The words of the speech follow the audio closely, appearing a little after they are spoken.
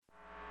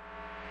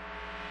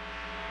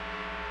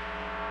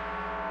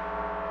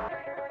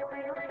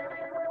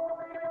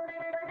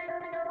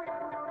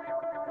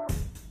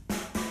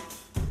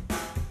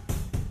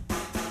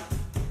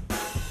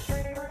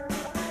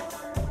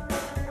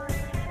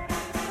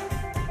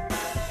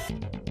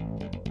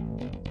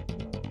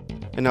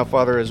And now,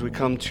 Father, as we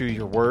come to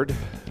your word,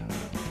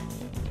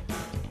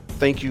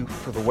 thank you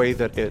for the way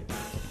that it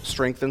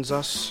strengthens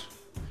us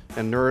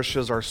and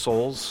nourishes our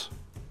souls.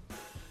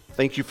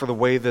 Thank you for the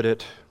way that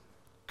it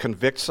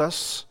convicts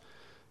us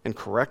and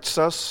corrects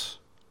us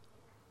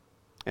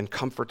and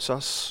comforts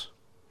us.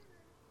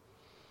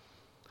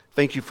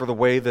 Thank you for the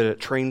way that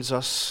it trains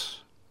us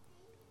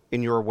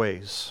in your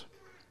ways.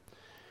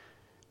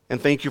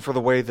 And thank you for the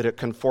way that it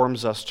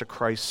conforms us to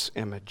Christ's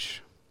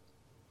image.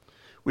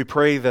 We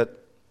pray that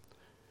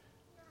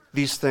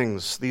these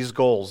things, these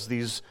goals,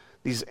 these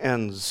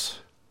ends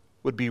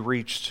would be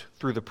reached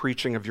through the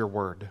preaching of your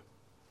word.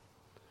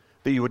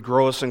 That you would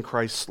grow us in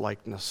Christ's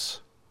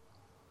likeness.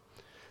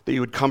 That you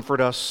would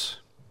comfort us.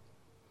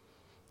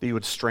 That you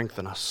would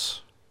strengthen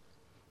us.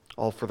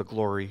 All for the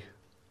glory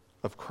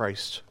of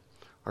Christ,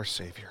 our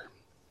Savior.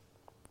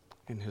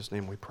 In his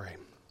name we pray.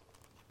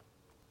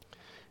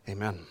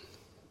 Amen.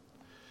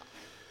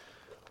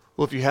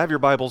 Well, if you have your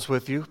Bibles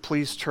with you,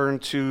 please turn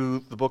to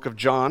the book of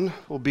John.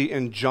 We'll be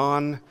in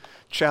John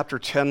chapter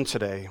 10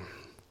 today.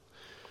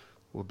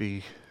 We'll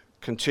be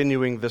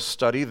continuing this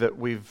study that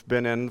we've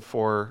been in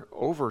for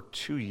over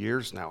 2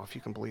 years now, if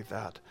you can believe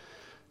that.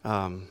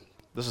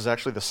 This is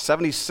actually the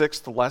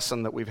 76th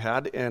lesson that we've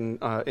had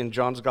in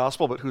John's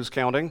Gospel, but who's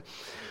counting?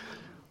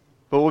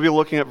 But we'll be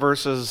looking at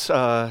verses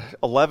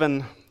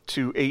 11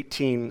 to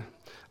 18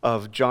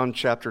 of John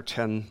chapter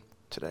 10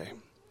 today.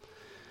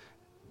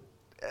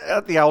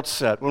 At the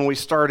outset, when we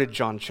started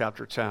John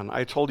chapter 10,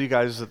 I told you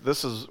guys that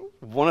this is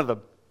one of the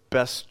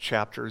best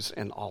chapters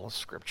in all of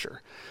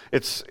Scripture.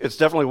 It's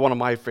definitely one of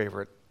my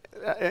favorite.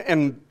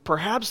 And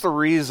perhaps the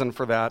reason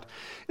for that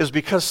is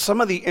because some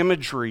of the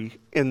imagery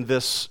in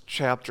this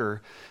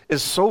chapter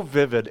is so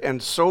vivid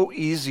and so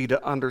easy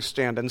to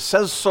understand and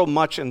says so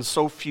much in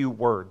so few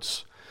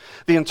words.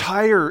 The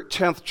entire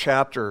 10th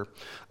chapter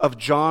of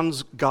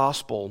John's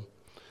Gospel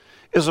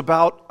is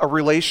about a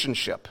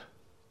relationship.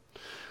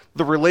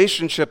 The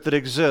relationship that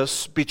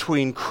exists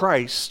between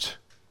Christ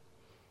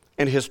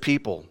and his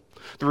people.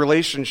 The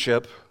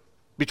relationship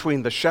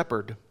between the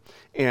shepherd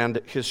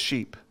and his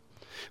sheep.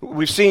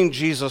 We've seen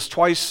Jesus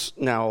twice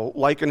now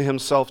liken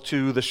himself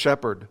to the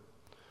shepherd,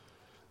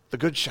 the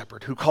good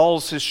shepherd, who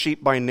calls his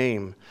sheep by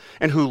name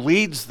and who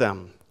leads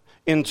them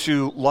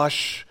into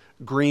lush,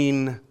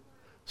 green,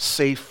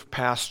 safe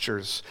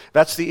pastures.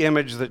 That's the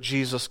image that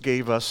Jesus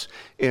gave us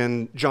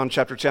in John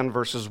chapter 10,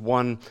 verses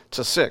 1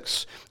 to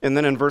 6. And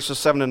then in verses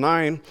 7 to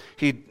 9,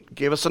 he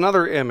gave us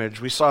another image.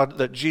 We saw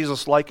that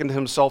Jesus likened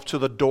himself to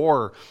the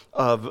door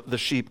of the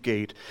sheep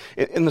gate.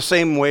 In the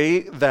same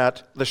way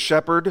that the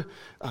shepherd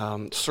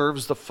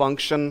serves the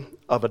function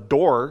of a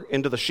door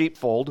into the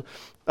sheepfold,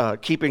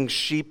 keeping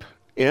sheep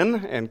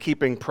in and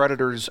keeping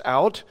predators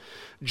out,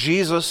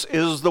 Jesus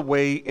is the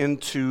way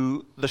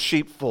into the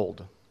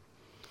sheepfold.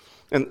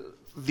 And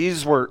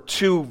these were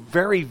two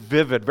very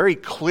vivid, very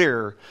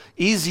clear,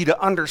 easy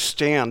to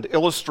understand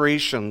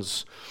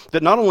illustrations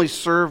that not only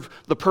serve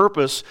the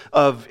purpose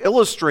of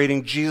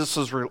illustrating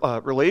Jesus'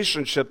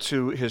 relationship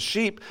to his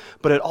sheep,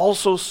 but it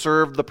also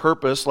served the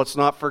purpose, let's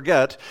not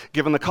forget,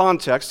 given the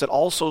context, it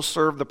also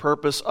served the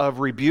purpose of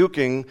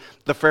rebuking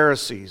the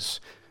Pharisees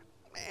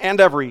and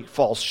every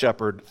false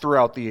shepherd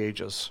throughout the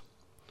ages.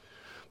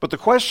 But the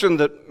question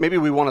that maybe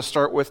we want to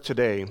start with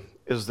today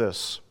is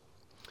this.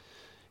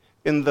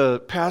 In the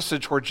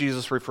passage where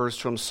Jesus refers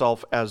to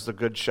himself as the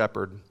Good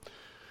Shepherd,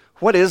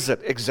 what is it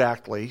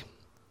exactly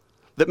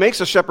that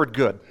makes a shepherd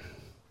good?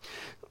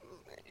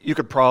 You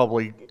could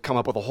probably come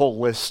up with a whole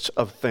list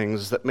of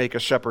things that make a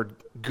shepherd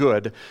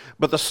good,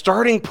 but the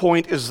starting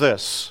point is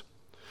this,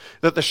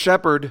 that the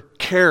shepherd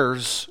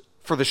cares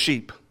for the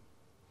sheep.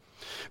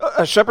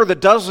 A shepherd that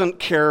doesn't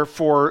care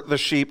for the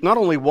sheep not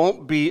only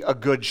won't be a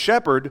good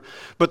shepherd,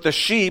 but the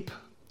sheep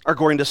are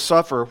going to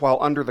suffer while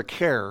under the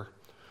care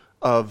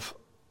of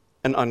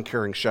an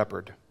uncaring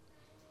shepherd.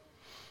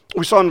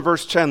 We saw in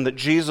verse 10 that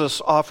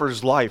Jesus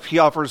offers life. He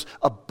offers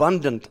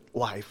abundant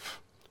life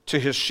to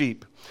his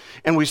sheep.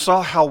 And we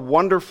saw how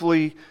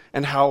wonderfully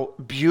and how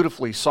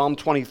beautifully Psalm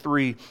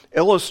 23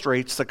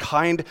 illustrates the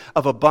kind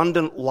of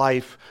abundant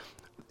life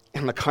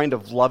and the kind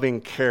of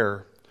loving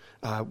care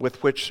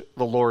with which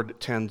the Lord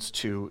tends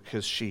to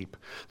his sheep.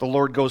 The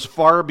Lord goes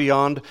far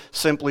beyond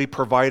simply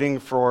providing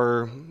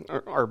for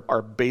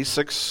our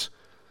basics.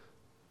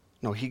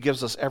 No, he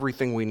gives us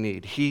everything we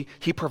need. He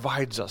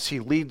provides us. He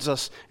leads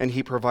us, and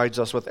he provides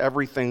us with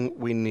everything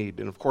we need.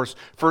 And of course,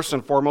 first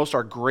and foremost,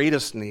 our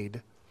greatest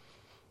need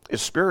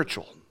is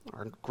spiritual.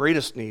 Our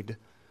greatest need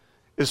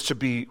is to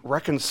be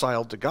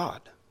reconciled to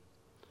God.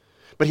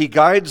 But he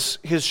guides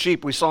his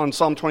sheep. We saw in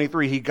Psalm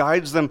 23, he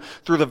guides them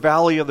through the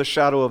valley of the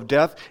shadow of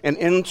death and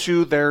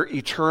into their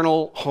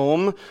eternal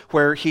home,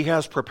 where he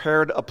has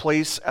prepared a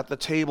place at the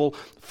table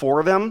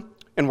for them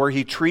and where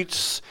he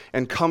treats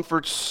and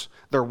comforts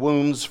their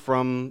wounds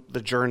from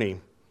the journey.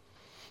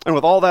 And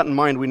with all that in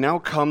mind, we now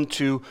come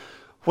to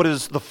what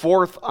is the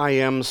fourth I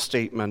am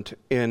statement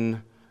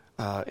in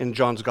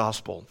John's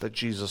Gospel that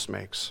Jesus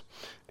makes.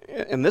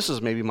 And this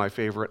is maybe my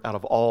favorite out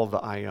of all the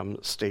I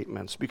am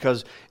statements,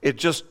 because it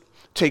just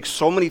takes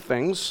so many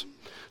things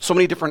so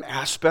many different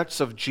aspects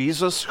of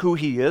Jesus, who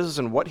he is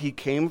and what he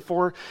came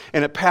for,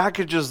 and it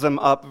packages them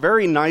up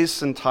very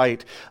nice and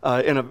tight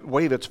in a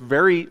way that's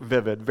very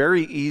vivid,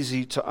 very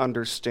easy to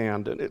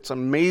understand. And it's an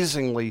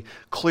amazingly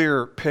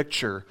clear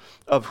picture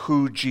of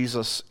who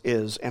Jesus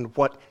is and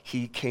what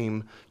he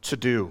came to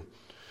do.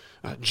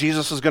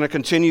 Jesus is going to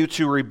continue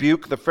to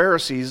rebuke the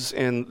Pharisees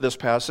in this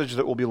passage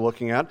that we'll be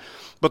looking at,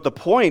 but the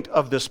point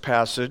of this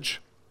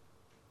passage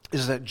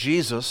is that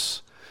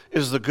Jesus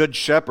is the good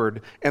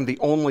shepherd and the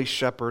only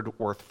shepherd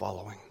worth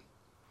following.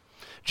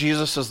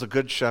 Jesus is the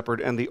good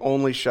shepherd and the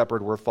only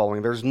shepherd worth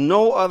following. There's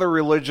no other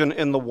religion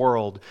in the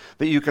world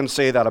that you can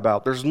say that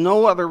about. There's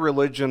no other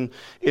religion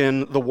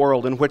in the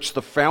world in which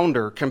the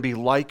founder can be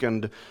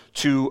likened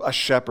to a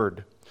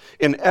shepherd.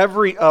 In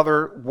every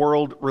other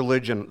world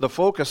religion, the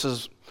focus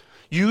is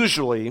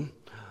usually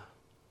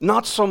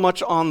not so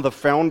much on the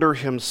founder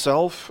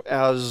himself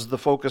as the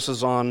focus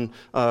is on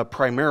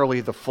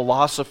primarily the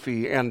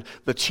philosophy and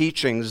the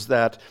teachings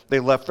that they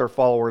left their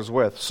followers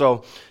with.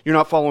 So you're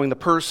not following the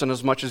person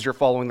as much as you're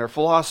following their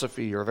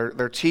philosophy or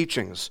their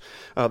teachings.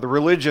 The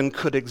religion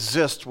could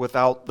exist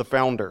without the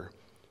founder.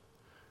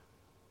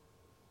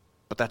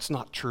 But that's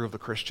not true of the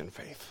Christian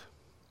faith.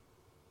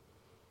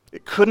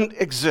 It couldn't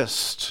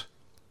exist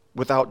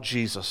without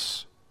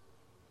Jesus.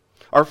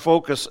 Our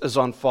focus is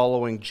on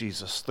following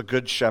Jesus, the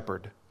Good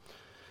Shepherd,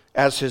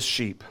 as his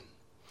sheep.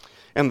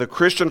 And the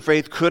Christian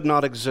faith could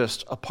not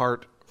exist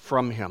apart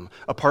from him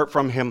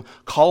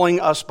calling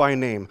us by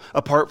name,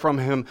 apart from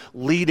him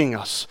leading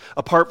us,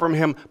 apart from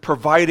him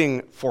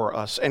providing for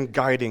us and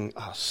guiding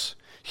us.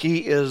 He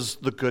is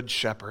the Good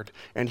Shepherd,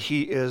 and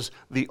he is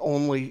the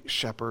only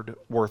shepherd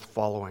worth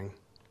following.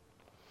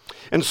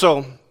 And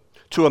so,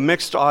 to a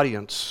mixed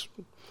audience,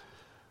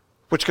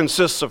 which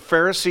consists of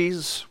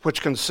Pharisees,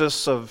 which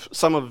consists of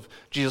some of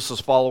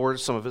Jesus'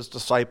 followers, some of his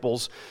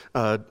disciples,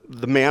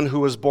 the man who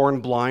was born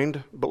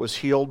blind but was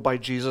healed by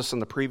Jesus in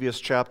the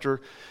previous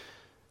chapter,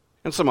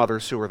 and some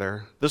others who were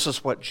there. This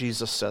is what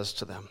Jesus says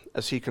to them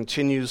as he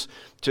continues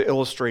to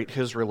illustrate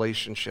his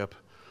relationship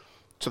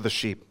to the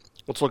sheep.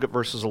 Let's look at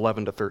verses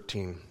 11 to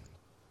 13.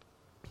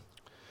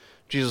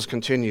 Jesus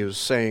continues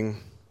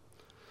saying,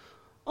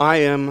 "I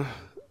am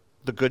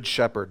the good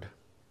shepherd.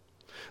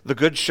 The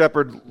good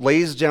shepherd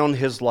lays down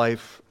his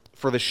life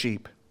for the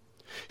sheep.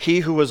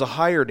 He who is a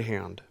hired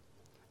hand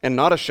and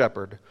not a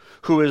shepherd,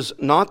 who is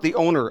not the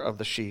owner of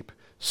the sheep,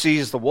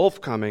 sees the wolf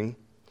coming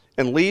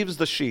and leaves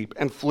the sheep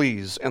and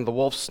flees, and the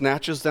wolf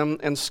snatches them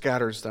and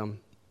scatters them.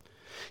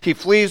 He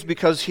flees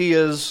because he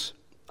is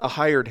a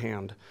hired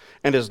hand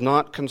and is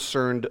not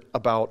concerned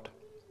about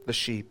the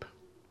sheep."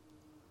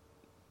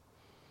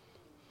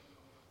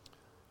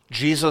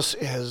 Jesus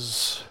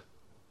is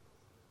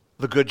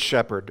the Good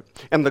Shepherd.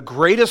 And the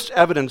greatest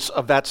evidence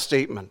of that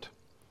statement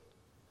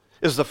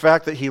is the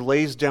fact that he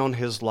lays down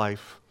his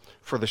life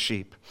for the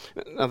sheep.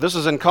 Now, this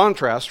is in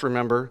contrast,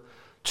 remember,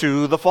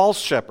 to the false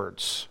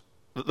shepherds,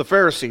 the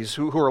Pharisees,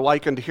 who are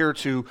likened here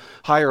to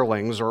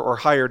hirelings or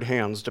hired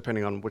hands,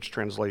 depending on which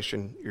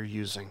translation you're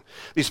using.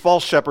 These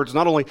false shepherds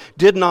not only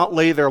did not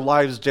lay their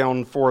lives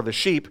down for the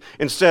sheep,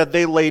 instead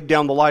they laid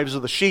down the lives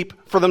of the sheep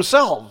for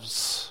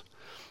themselves.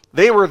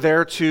 They were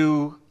there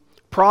to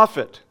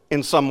profit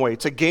in some way,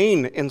 to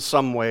gain in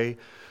some way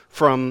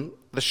from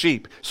the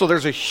sheep. So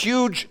there's a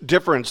huge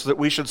difference that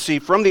we should see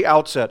from the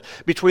outset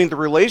between the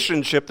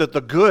relationship that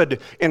the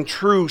good and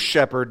true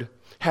shepherd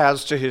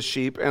has to his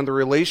sheep and the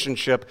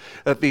relationship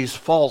that these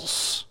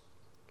false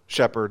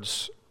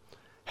shepherds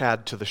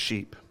had to the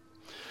sheep.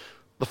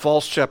 The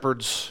false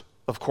shepherds,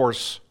 of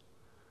course,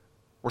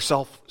 were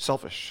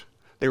selfish.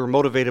 They were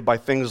motivated by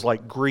things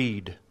like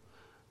greed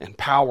and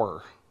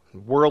power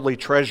and worldly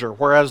treasure,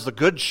 whereas the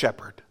good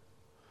shepherd,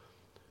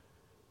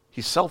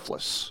 he's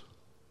selfless.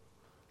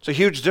 It's a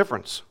huge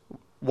difference.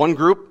 One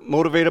group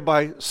motivated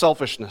by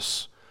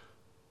selfishness.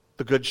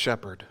 The Good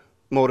Shepherd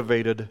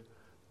motivated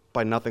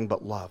by nothing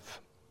but love.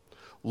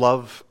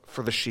 Love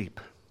for the sheep.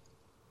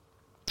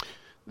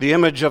 The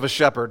image of a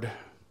shepherd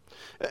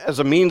as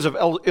a means of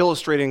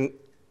illustrating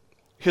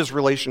his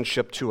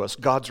relationship to us,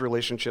 God's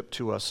relationship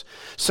to us,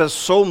 says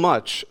so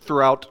much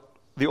throughout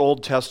the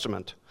Old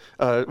Testament.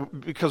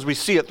 Because we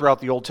see it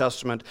throughout the Old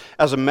Testament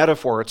as a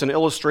metaphor. It's an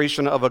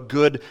illustration of a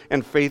good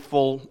and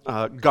faithful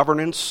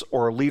governance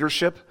or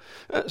leadership,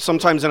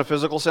 sometimes in a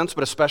physical sense,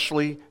 but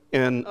especially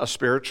in a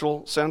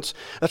spiritual sense.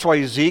 That's why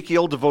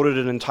Ezekiel devoted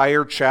an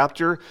entire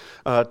chapter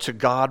to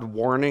God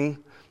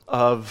warning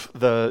of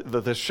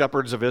the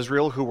shepherds of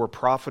Israel who were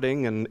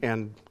profiting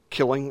and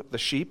killing the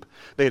sheep.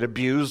 They had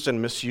abused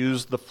and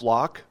misused the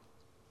flock.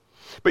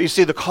 But you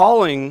see, the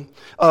calling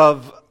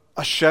of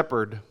a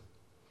shepherd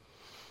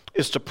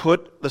is to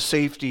put the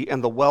safety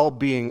and the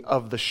well-being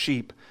of the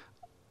sheep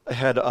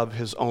ahead of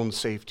his own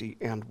safety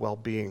and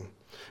well-being.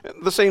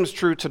 The same is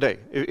true today.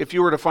 If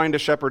you were to find a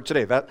shepherd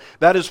today,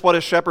 that is what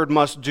a shepherd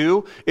must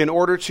do in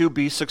order to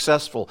be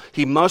successful.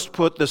 He must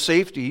put the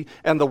safety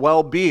and the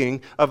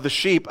well-being of the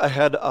sheep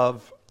ahead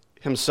of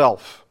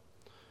himself.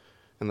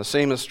 And the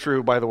same is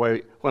true, by the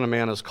way, when a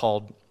man is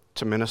called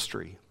to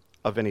ministry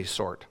of any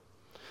sort.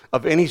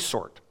 Of any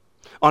sort.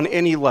 on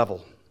any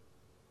level.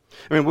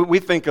 I mean, we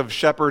think of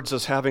shepherds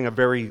as having a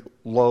very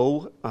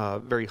low,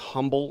 very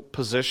humble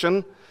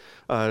position.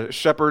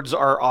 Shepherds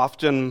are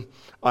often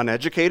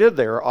uneducated.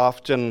 They are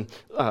often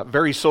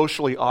very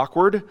socially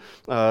awkward.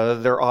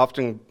 They're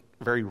often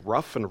very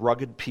rough and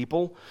rugged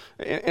people.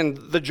 And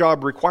the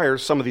job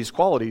requires some of these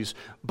qualities.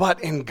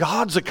 But in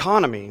God's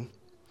economy,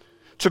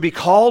 to be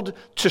called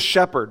to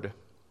shepherd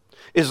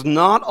is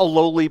not a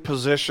lowly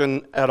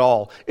position at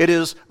all. It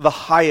is the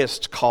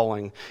highest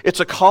calling. It's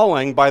a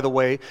calling, by the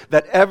way,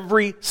 that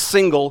every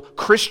single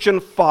Christian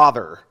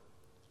father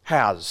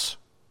has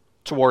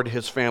toward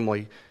his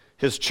family,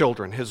 his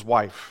children, his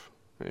wife.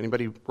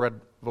 Anybody read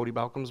Voddie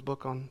Baucham's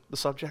book on the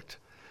subject?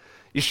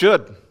 You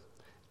should.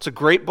 It's a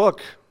great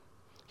book.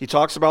 He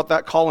talks about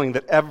that calling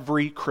that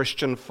every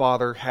Christian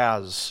father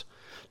has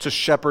to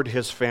shepherd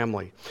his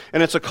family.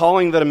 And it's a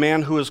calling that a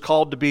man who is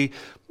called to be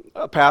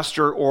a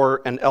pastor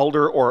or an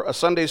elder or a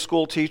Sunday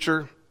school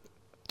teacher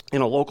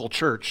in a local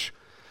church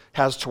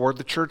has toward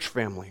the church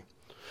family.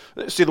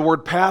 See, the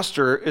word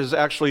pastor is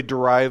actually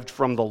derived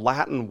from the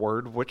Latin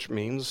word, which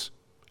means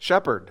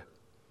shepherd.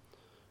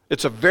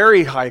 It's a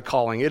very high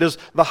calling. It is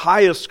the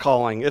highest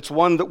calling. It's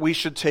one that we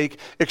should take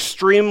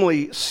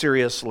extremely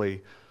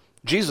seriously.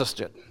 Jesus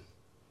did.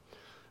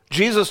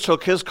 Jesus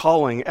took his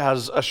calling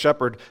as a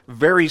shepherd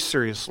very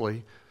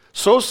seriously,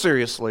 so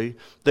seriously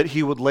that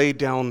he would lay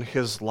down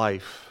his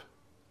life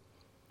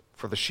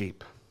for the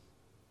sheep.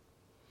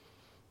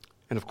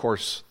 And of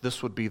course,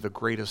 this would be the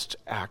greatest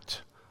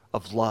act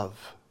of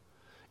love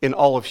in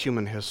all of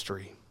human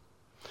history.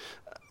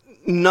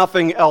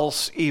 Nothing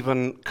else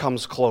even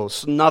comes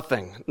close.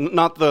 Nothing.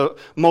 Not the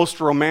most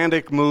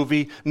romantic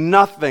movie.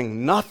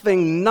 Nothing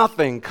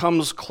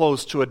comes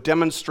close to a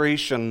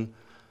demonstration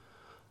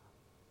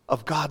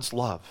of God's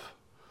love,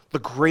 the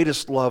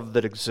greatest love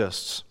that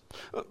exists.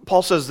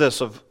 Paul says this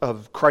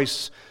of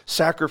Christ's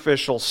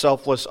sacrificial,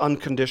 selfless,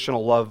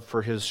 unconditional love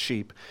for his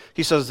sheep.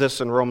 He says this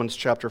in Romans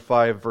chapter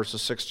 5,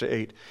 verses 6 to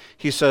 8.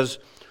 He says,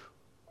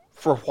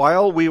 "For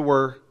while we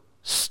were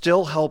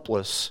still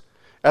helpless,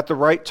 at the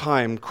right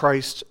time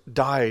Christ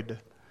died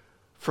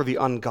for the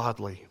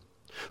ungodly.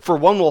 For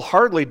one will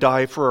hardly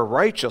die for a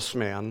righteous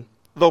man,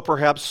 though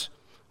perhaps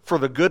for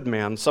the good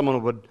man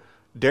someone would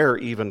dare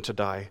even to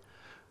die.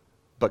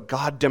 But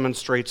God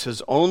demonstrates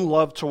his own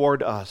love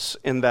toward us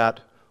in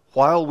that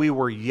while we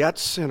were yet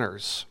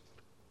sinners,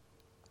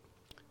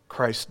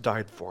 Christ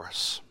died for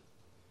us."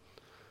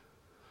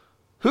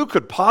 Who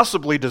could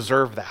possibly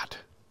deserve that?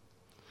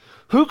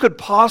 Who could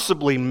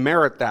possibly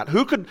merit that?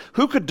 Who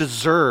could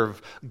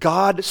deserve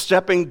God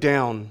stepping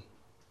down,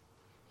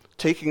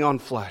 taking on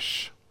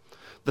flesh,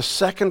 the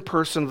second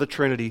person of the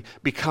Trinity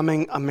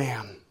becoming a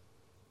man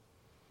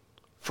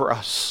for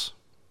us,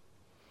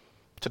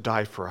 to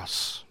die for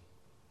us?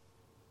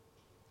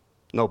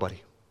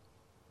 Nobody.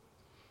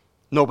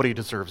 Nobody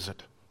deserves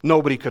it.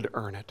 Nobody could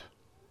earn it.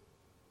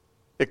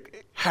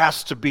 It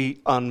has to be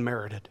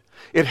unmerited.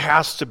 It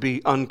has to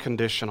be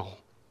unconditional.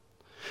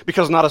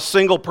 Because not a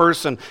single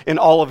person in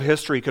all of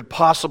history could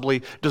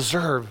possibly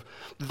deserve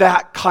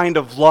that kind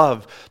of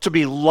love, to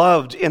be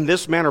loved in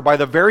this manner by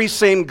the very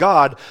same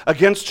God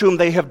against whom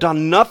they have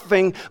done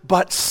nothing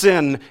but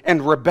sin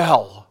and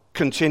rebel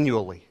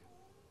continually.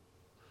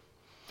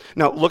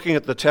 Now, looking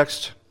at the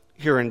text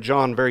here in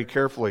John very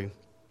carefully,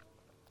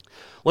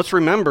 let's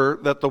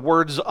remember that the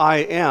words "I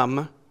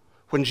am,"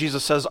 when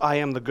Jesus says, "I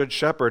am the good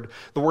shepherd,"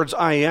 the words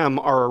 "I am"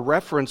 are a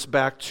reference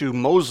back to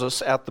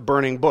Moses at the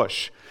burning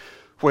bush,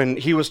 when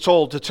he was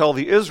told to tell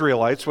the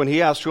Israelites, when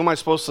he asked, "Who am I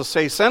supposed to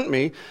say sent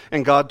me?"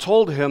 And God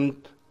told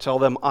him, "Tell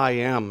them I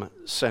am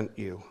sent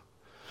you."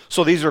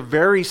 So these are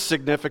very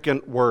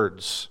significant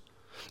words.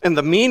 And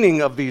the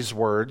meaning of these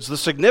words, the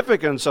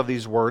significance of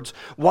these words,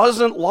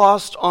 wasn't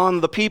lost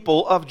on the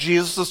people of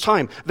Jesus'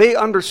 time. They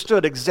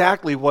understood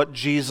exactly what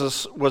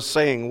Jesus was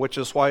saying, which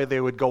is why they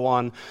would go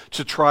on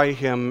to try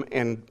him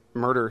and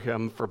murder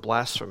him for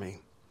blasphemy.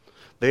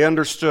 They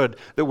understood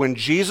that when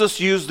Jesus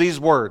used these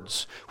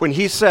words, when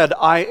he said,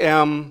 "I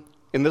am,"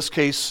 in this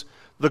case,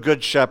 the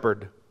good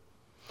shepherd,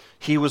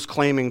 he was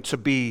claiming to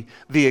be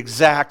the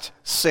exact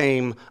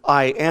same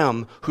 "I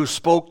am" who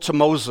spoke to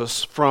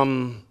Moses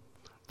from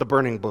the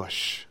burning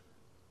bush.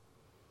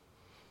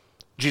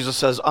 Jesus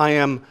says, "I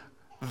am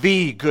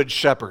the good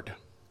shepherd."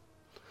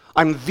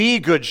 I'm the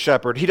good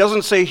shepherd. He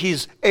doesn't say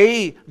he's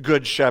a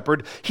good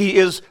shepherd. He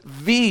is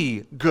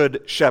the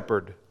good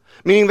shepherd,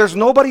 meaning there's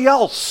nobody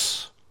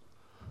else.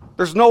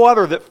 There's no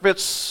other that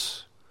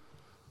fits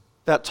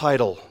that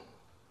title.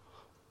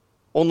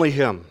 Only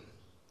him.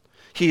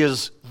 He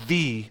is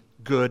the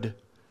good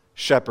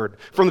shepherd.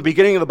 From the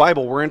beginning of the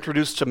Bible, we're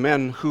introduced to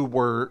men who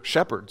were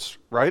shepherds,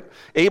 right?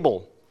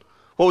 Abel.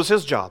 What was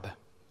his job?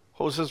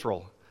 What was his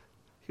role?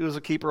 He was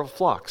a keeper of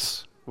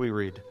flocks, we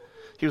read.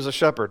 He was a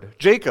shepherd.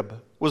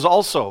 Jacob was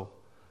also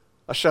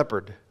a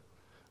shepherd.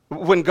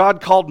 When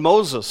God called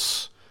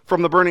Moses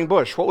from the burning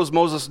bush, what was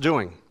Moses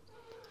doing?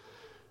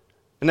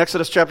 In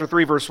Exodus chapter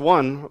 3, verse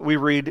 1, we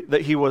read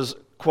that he was,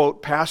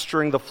 quote,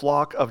 pasturing the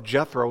flock of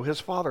Jethro, his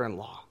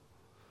father-in-law.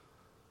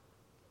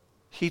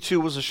 he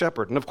too was a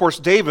shepherd. And of course,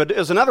 David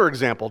is another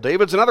example.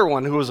 David's another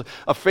one who was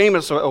a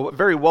famous, a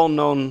very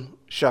well-known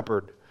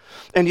shepherd.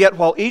 And yet,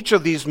 while each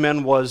of these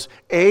men was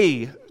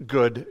a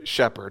good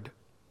shepherd,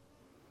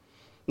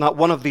 not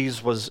one of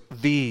these was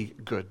the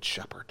good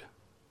shepherd.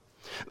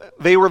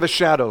 They were the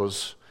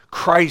shadows.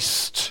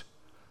 Christ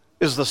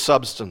is the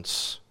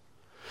substance.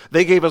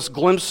 They gave us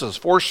glimpses,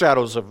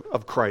 foreshadows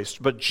of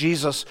Christ, but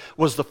Jesus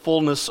was the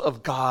fullness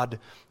of God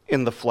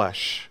in the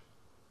flesh.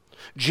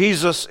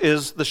 Jesus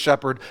is the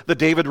shepherd that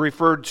David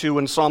referred to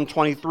in Psalm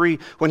 23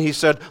 when he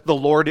said, "The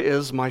Lord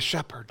is my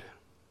shepherd."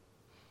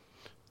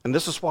 And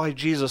this is why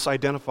Jesus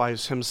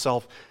identifies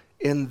himself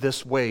in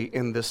this way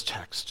in this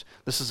text.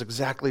 This is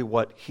exactly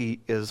what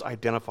he is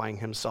identifying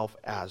himself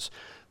as.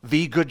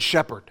 The good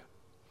shepherd,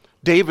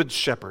 David's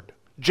shepherd,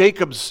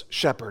 Jacob's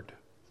shepherd,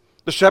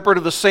 the shepherd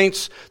of the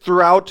saints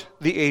throughout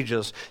the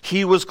ages.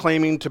 He was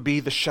claiming to be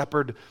the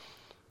shepherd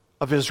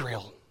of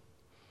Israel,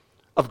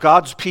 of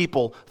God's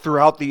people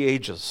throughout the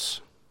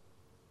ages.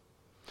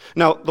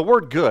 Now, the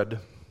word good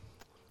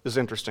is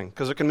interesting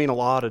because it can mean a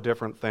lot of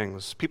different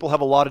things. People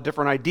have a lot of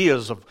different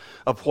ideas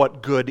of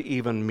what good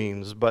even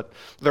means, but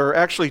there are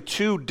actually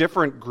two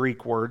different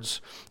Greek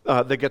words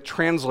that get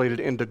translated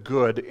into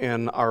good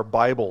in our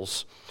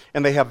Bibles,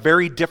 and they have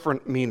very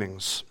different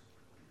meanings.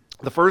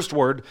 The first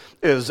word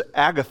is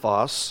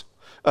agathos,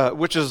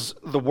 which is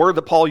the word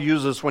that Paul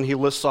uses when he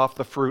lists off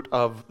the fruit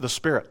of the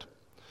Spirit.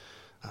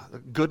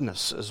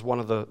 Goodness is one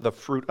of the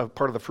fruit of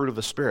part of the fruit of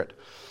the Spirit.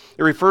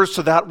 It refers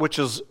to that which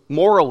is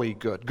morally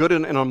good, good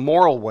in a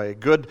moral way,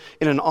 good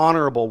in an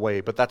honorable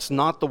way, but that's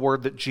not the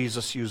word that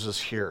Jesus uses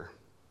here.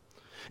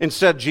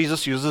 Instead,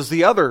 Jesus uses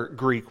the other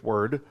Greek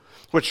word,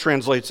 which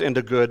translates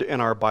into good in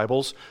our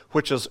Bibles,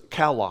 which is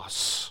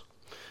kalos.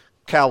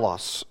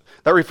 Kalos.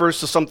 That refers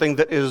to something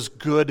that is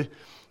good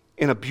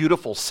in a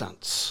beautiful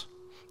sense,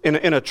 in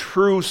a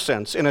true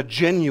sense, in a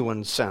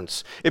genuine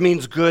sense. It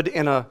means good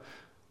in a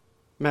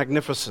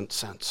magnificent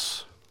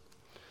sense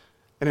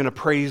and in a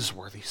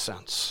praiseworthy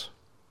sense.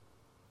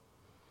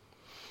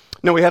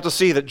 Now we have to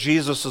see that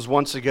Jesus is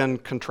once again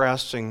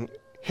contrasting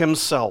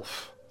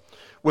himself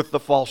with the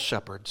false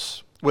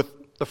shepherds,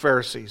 with the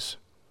Pharisees.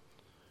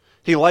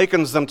 He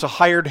likens them to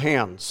hired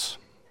hands.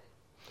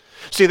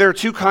 See, there are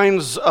two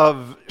kinds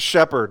of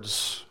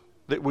shepherds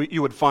that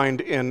you would find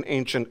in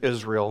ancient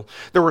Israel.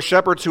 There were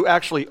shepherds who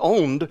actually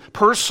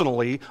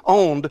personally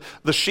owned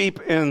the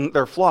sheep in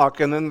their flock,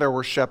 and then there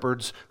were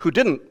shepherds who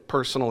didn't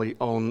personally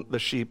own the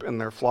sheep in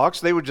their flocks.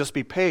 They would just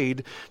be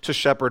paid to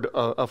shepherd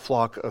a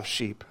flock of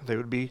sheep. They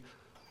would be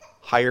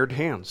hired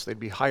hands. They'd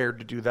be hired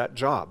to do that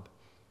job.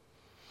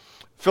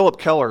 Philip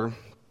Keller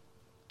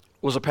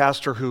was a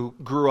pastor who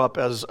grew up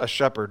as a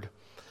shepherd.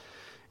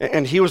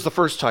 And he was the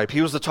first type.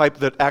 He was the type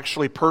that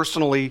actually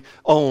personally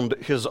owned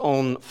his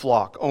own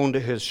flock, owned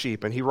his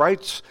sheep. And he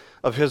writes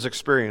of his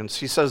experience.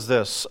 He says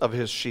this of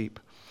his sheep.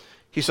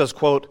 He says,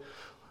 quote,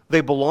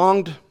 "They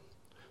belonged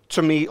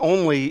to me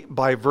only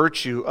by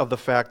virtue of the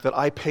fact that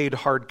I paid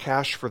hard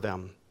cash for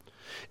them.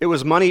 It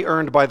was money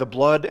earned by the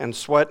blood and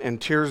sweat and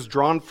tears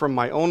drawn from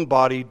my own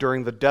body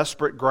during the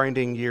desperate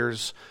grinding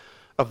years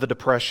of the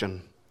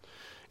Depression.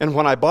 And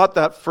when I bought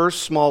that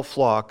first small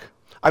flock,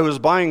 I was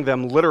buying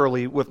them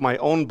literally with my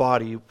own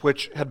body,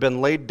 which had been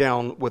laid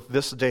down with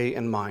this day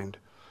in mind.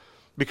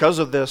 Because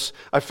of this,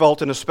 I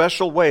felt in a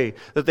special way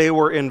that they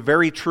were in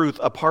very truth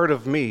a part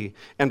of me,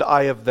 and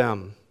I of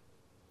them."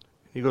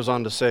 He goes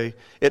on to say,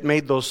 "It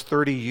made those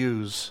 30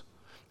 ewes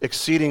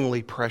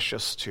exceedingly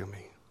precious to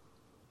me."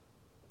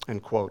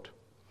 End quote.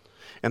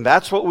 And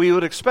that's what we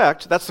would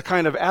expect. That's the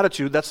kind of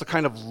attitude, that's the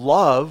kind of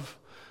love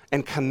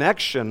and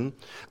connection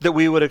that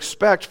we would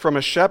expect from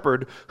a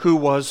shepherd who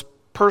was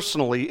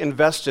personally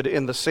invested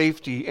in the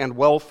safety and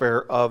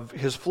welfare of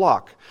his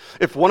flock.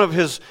 If one of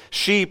his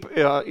sheep,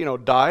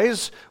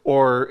 dies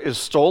or is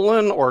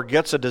stolen or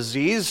gets a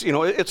disease,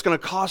 it's going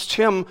to cost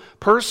him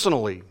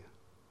personally.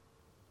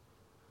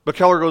 But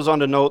Keller goes on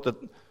to note that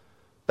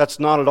that's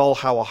not at all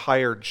how a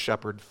hired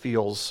shepherd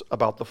feels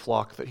about the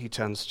flock that he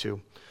tends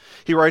to.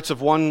 He writes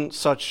of one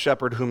such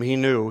shepherd whom he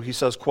knew. He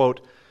says, quote,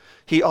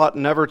 "He ought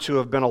never to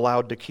have been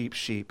allowed to keep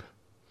sheep.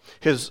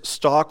 His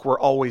stock were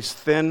always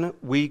thin,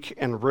 weak,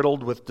 and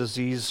riddled with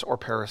disease or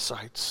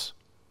parasites."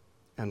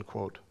 End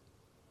quote.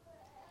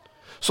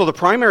 So the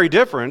primary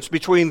difference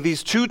between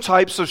these two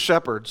types of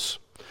shepherds,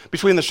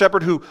 between the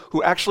shepherd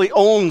who actually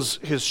owns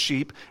his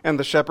sheep and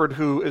the shepherd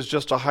who is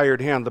just a hired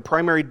hand, the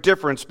primary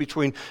difference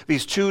between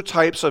these two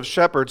types of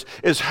shepherds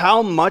is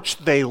how much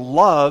they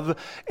love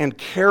and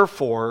care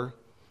for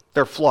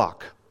their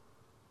flock.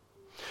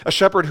 A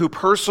shepherd who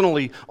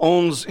personally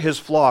owns his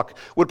flock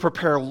would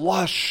prepare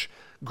lush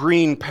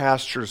green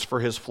pastures for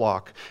his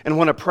flock. And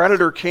when a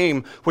predator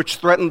came which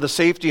threatened the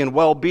safety and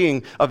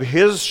well-being of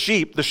his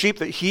sheep, the sheep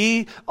that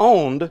he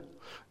owned,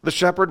 the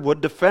shepherd would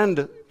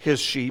defend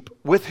his sheep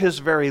with his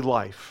very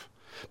life,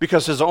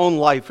 because his own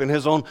life and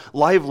his own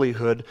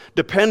livelihood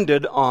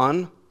depended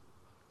on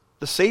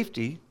the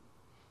safety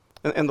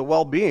and the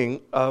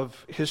well-being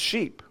of his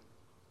sheep.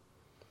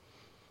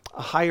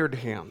 A hired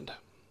hand,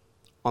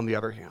 on the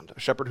other hand, a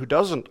shepherd who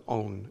doesn't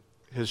own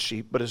his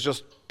sheep, but is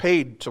just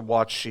paid to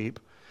watch sheep,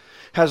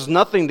 has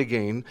nothing to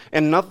gain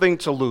and nothing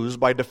to lose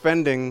by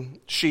defending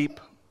sheep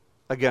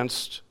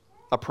against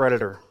a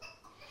predator.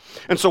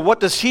 And so what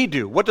does he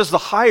do? What does the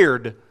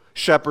hired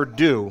shepherd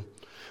do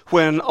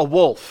when a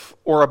wolf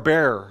or a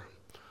bear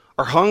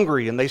are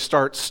hungry and they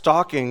start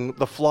stalking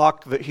the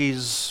flock that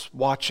he's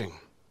watching?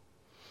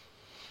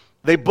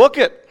 They book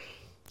it,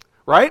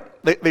 right?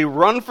 They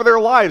run for their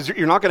lives.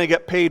 You're not going to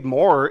get paid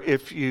more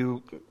if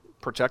you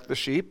protect the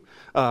sheep.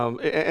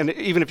 And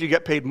even if you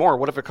get paid more,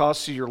 what if it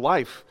costs you your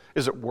life?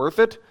 Is it worth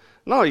it?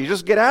 No, you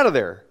just get out of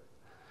there.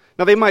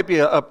 Now, they might be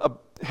a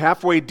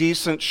halfway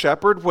decent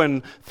shepherd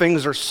when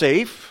things are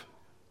safe,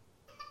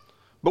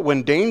 but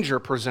when danger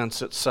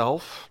presents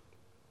itself,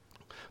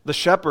 the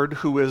shepherd,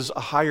 who is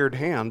a hired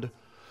hand,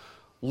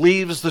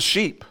 leaves the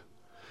sheep.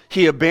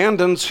 He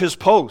abandons his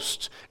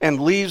post and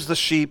leaves the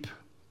sheep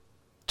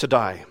to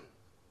die.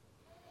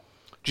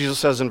 Jesus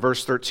says in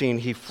verse 13,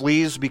 he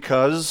flees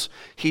because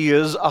he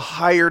is a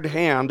hired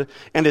hand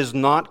and is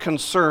not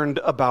concerned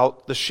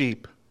about the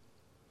sheep.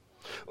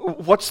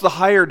 What's the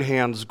hired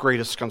hand's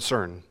greatest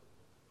concern?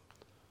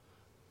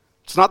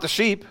 It's not the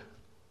sheep.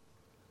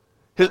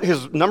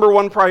 His number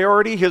one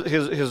priority,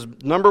 his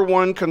number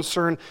one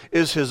concern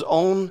is his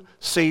own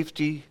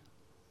safety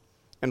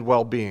and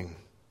well-being.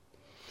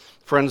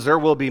 Friends, there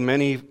will be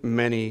many,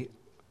 many,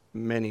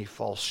 many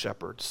false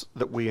shepherds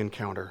that we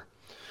encounter.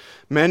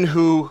 Men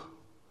who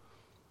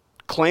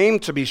claim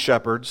to be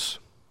shepherds,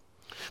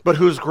 but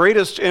whose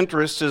greatest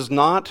interest is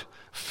not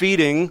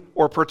feeding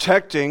or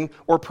protecting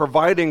or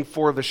providing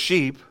for the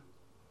sheep,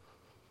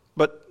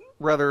 but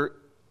rather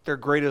their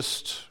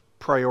greatest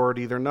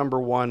priority, their number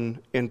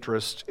one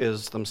interest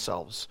is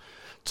themselves.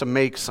 To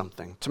make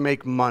something, to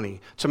make money,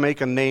 to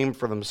make a name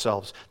for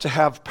themselves, to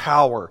have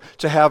power,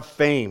 to have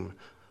fame.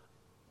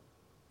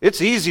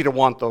 It's easy to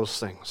want those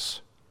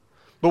things.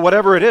 But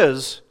whatever it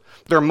is,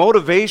 their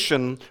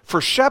motivation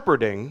for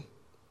shepherding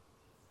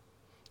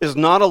is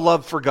not a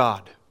love for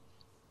God.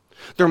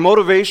 Their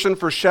motivation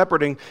for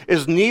shepherding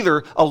is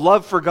neither a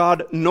love for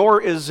God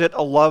nor is it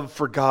a love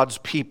for God's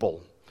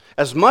people,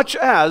 as much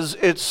as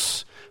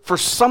it's for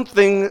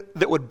something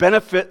that would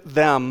benefit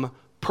them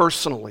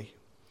personally,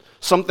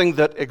 something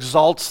that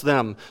exalts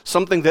them,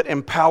 something that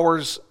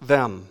empowers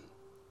them.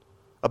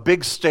 A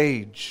big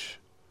stage,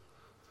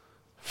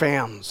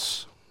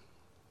 fans.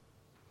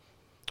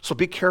 So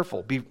be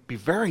careful, be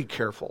very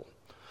careful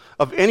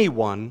of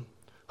anyone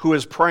who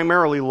is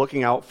primarily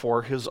looking out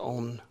for his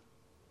own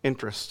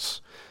interests.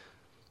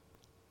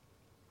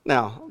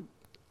 Now,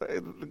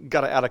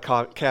 got to add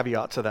a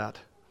caveat to that.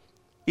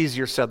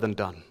 Easier said than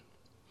done.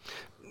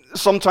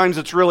 Sometimes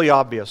it's really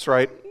obvious,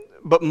 right?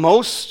 But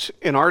most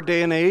in our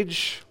day and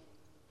age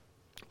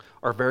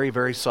are very,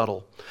 very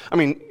subtle. I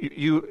mean,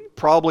 you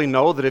probably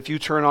know that if you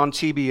turn on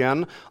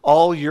TBN,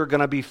 all you're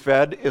going to be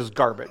fed is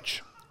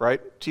garbage,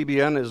 right?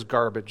 TBN is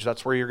garbage.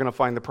 That's where you're going to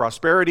find the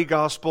prosperity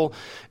gospel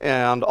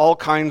and all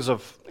kinds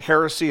of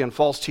heresy and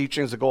false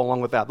teachings that go along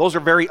with that. Those are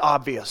very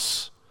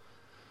obvious.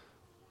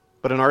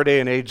 But in our day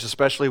and age,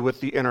 especially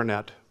with the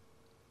internet,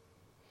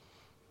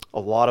 a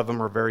lot of them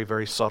are very,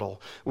 very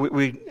subtle.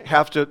 We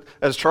have to,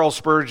 as Charles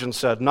Spurgeon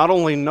said, not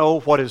only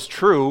know what is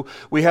true,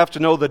 we have to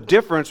know the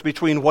difference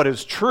between what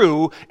is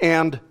true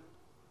and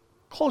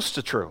close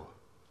to true,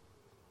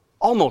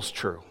 almost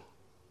true.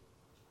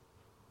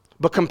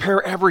 But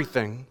compare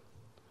everything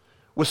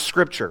with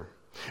Scripture.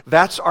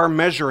 That's our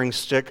measuring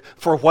stick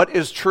for what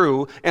is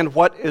true and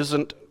what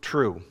isn't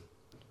true.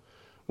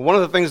 One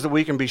of the things that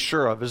we can be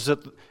sure of is that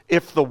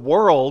if the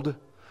world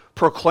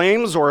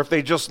proclaims, or if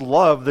they just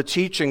love the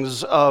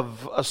teachings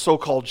of a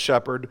so-called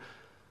shepherd,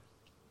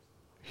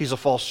 he's a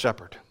false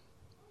shepherd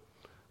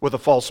with a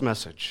false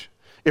message.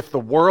 If the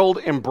world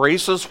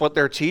embraces what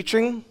they're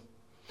teaching,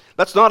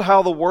 that's not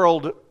how the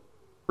world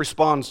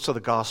responds to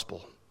the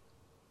gospel.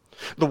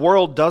 The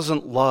world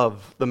doesn't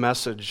love the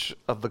message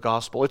of the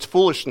gospel. It's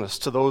foolishness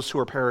to those who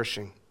are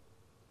perishing.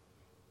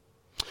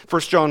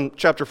 1 John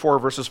chapter 4,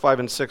 verses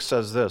 5 and 6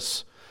 says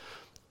this,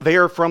 "They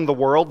are from the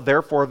world,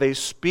 therefore they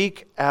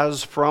speak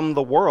as from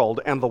the world,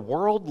 and the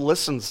world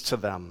listens to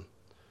them.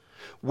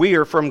 We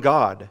are from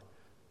God.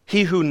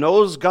 He who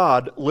knows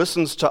God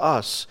listens to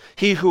us.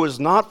 He who is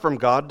not from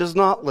God does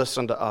not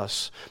listen to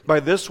us. By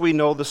this we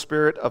know the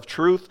spirit of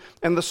truth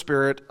and the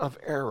spirit of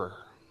error."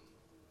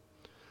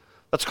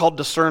 That's called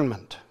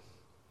discernment.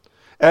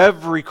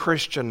 Every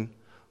Christian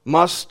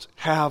must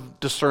have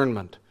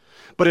discernment.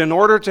 But in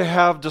order to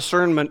have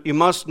discernment, you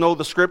must know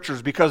the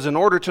Scriptures, because in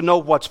order to know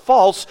what's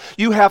false,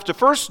 you have to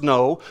first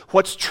know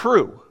what's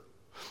true.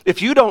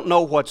 If you don't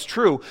know what's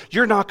true,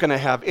 you're not going to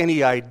have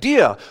any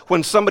idea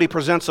when somebody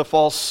presents a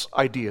false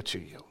idea to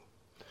you.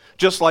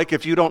 Just like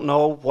if you don't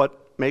know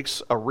what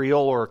makes a real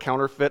or a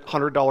counterfeit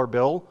 $100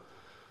 bill,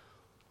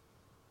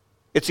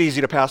 it's easy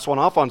to pass one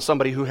off on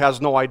somebody who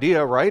has no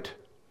idea, right?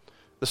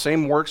 The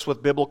same works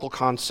with biblical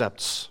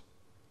concepts.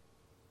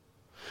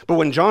 But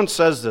when John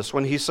says this,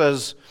 when he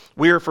says,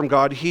 "We are from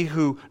God, he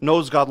who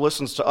knows God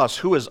listens to us,"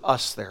 who is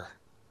us there?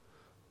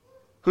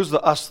 Who's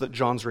the us that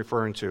John's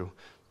referring to?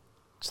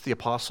 It's the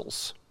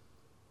apostles.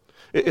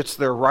 It's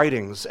their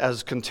writings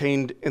as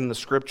contained in the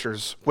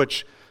Scriptures,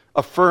 which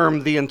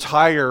affirm the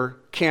entire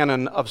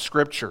canon of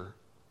Scripture.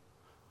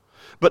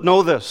 But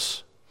know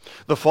this,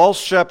 the false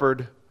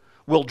shepherd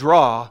will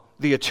draw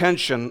the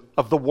attention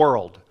of the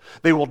world.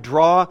 They will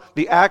draw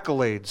the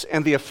accolades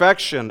and the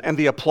affection and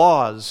the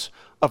applause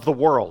of the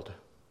world.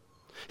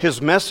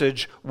 His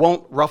message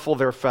won't ruffle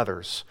their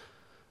feathers.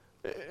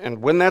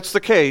 And when that's the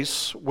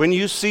case, when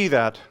you see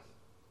that,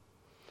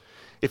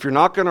 if you're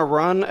not going to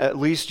run, at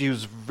least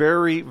use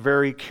very,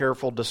 very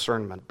careful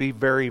discernment. Be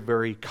very,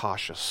 very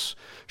cautious.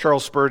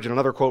 Charles Spurgeon,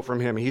 another quote from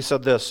him, he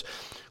said this,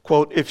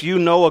 quote, "If you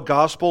know a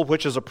gospel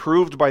which is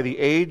approved by the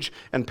age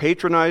and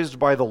patronized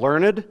by the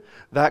learned,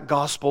 that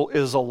gospel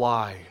is a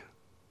lie,"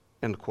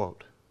 end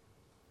quote.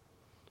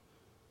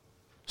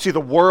 See,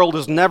 the world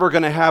is never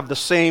going to have the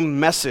same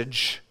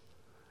message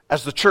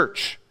as the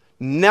church.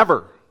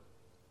 Never.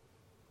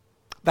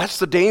 That's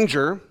the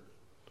danger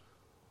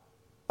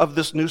of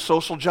this new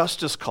social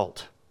justice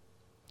cult.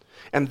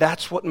 And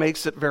that's what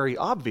makes it very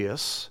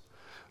obvious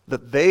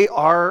that they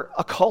are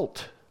a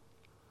cult.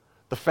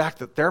 The fact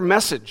that their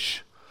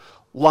message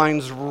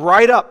lines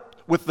right up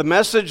with the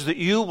message that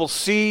you will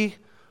see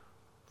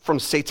from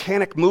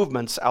satanic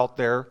movements out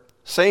there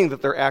saying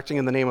that they're acting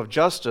in the name of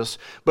justice,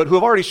 but who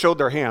have already showed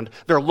their hand.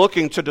 They're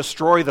looking to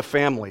destroy the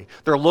family.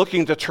 They're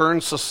looking to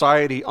turn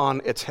society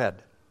on its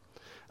head.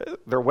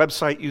 Their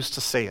website used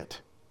to say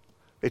it.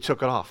 They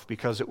took it off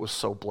because it was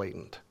so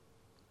blatant.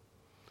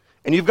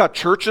 And you've got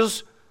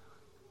churches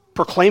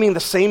proclaiming the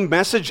same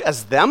message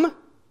as them?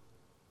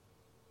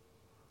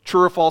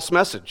 True or false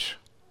message?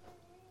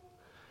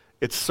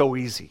 It's so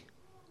easy.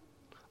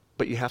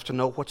 But you have to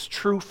know what's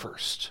true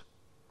first.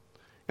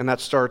 And that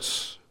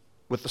starts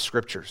with the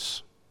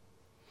Scriptures.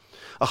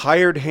 A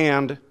hired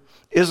hand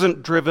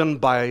isn't driven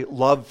by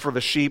love for the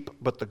sheep,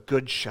 but the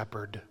good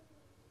shepherd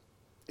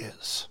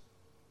is.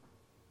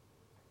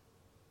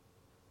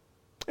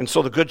 And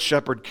so the good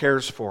shepherd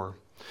cares for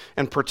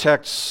and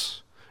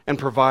protects and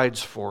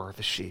provides for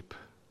the sheep.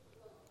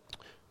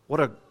 What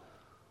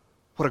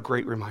a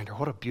great reminder.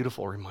 What a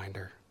beautiful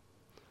reminder.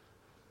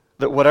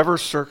 That whatever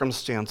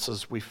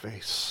circumstances we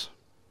face,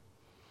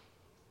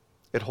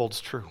 it holds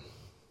true.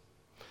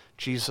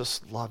 Jesus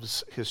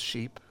loves his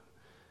sheep,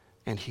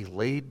 and he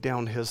laid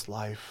down his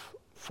life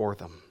for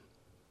them.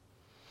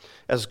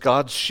 As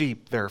God's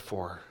sheep,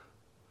 therefore,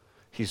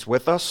 he's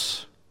with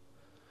us,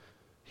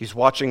 he's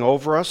watching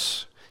over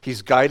us,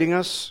 he's guiding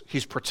us,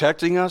 he's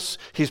protecting us,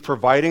 he's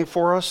providing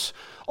for us.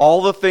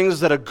 All the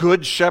things that a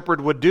good shepherd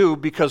would do,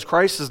 because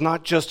Christ is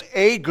not just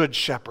a good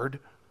shepherd,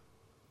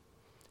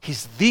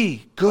 he's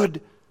the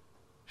good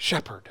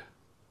shepherd.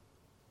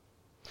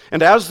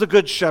 And as the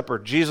good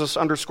shepherd, Jesus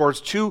underscores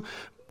two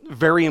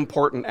very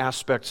important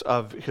aspects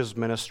of his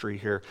ministry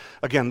here.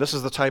 Again, this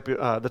is the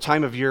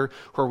time of year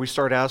where we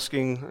start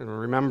asking and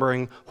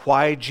remembering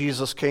why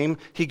Jesus came.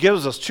 He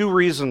gives us two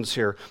reasons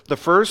here. The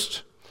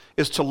first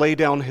is to lay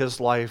down his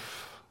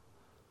life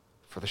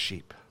for the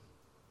sheep.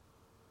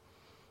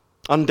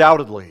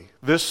 Undoubtedly,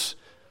 this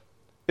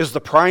is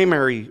the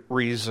primary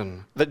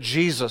reason that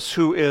Jesus,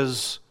 who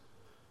is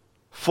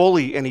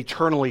fully and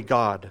eternally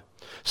God,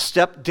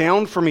 stepped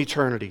down from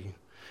eternity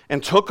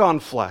and took on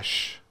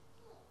flesh.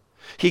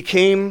 He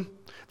came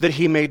that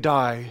he may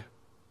die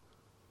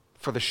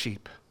for the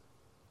sheep.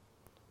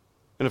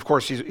 And of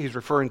course, he's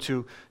referring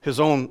to his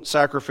own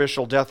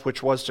sacrificial death,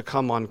 which was to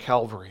come on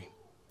Calvary.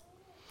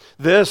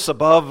 This,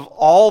 above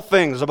all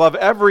things, above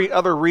every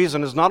other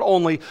reason, is not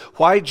only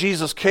why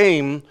Jesus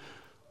came,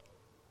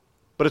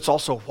 but it's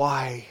also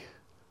why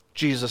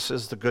Jesus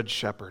is the good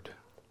shepherd.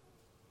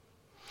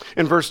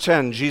 In verse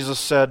 10, Jesus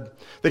said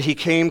that he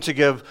came to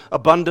give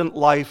abundant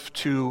life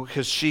to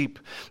his sheep.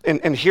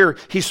 And here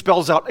he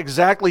spells out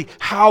exactly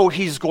how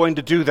he's going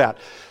to do that.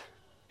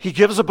 He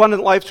gives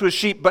abundant life to his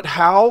sheep, but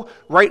how?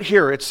 Right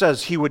here it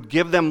says he would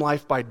give them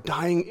life by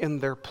dying in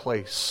their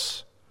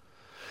place,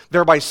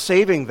 thereby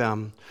saving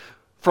them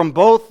from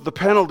both the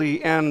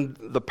penalty and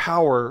the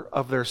power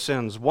of their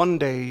sins, one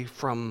day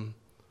from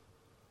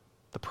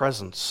the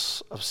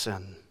presence of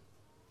sin.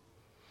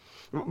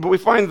 But we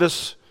find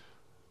this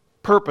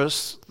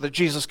purpose that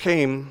Jesus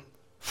came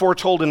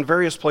foretold in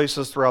various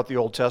places throughout the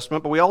Old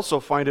Testament, but we also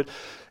find it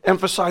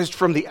emphasized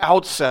from the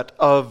outset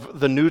of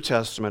the New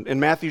Testament. In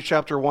Matthew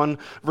chapter 1,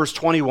 verse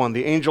 21,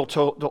 the angel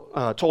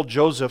told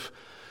Joseph,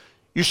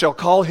 "You shall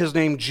call his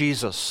name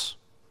Jesus."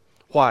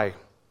 Why?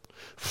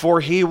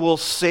 "For he will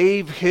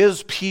save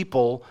his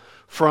people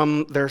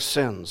from their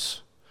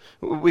sins."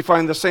 We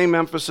find the same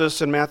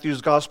emphasis in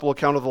Matthew's gospel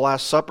account of the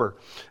Last Supper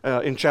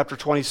in chapter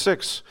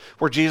 26,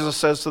 where Jesus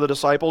says to the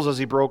disciples as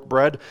he broke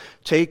bread,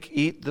 "Take,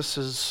 eat, this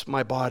is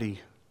my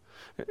body."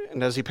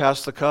 And as he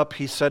passed the cup,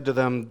 he said to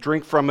them,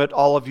 "Drink from it,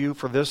 all of you,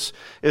 for this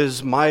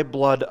is my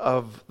blood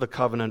of the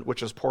covenant,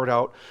 which is poured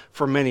out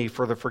for many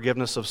for the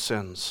forgiveness of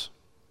sins."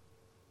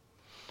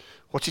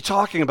 What's he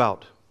talking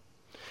about?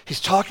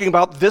 He's talking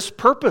about this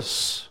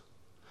purpose.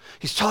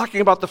 He's talking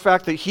about the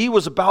fact that he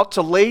was about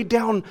to lay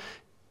down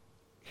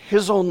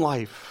his own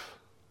life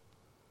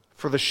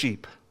for the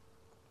sheep.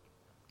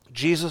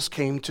 Jesus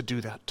came to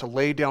do that, to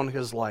lay down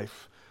his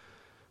life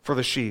for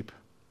the sheep.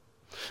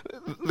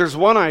 There's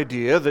one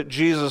idea that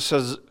Jesus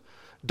has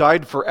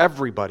died for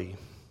everybody.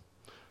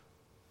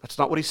 That's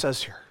not what he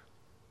says here.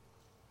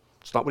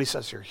 It's not what he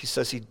says here. He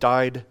says he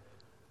died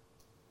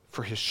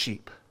for his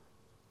sheep.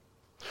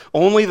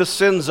 Only the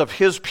sins of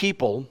his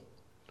people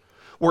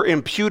were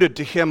imputed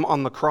to him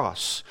on the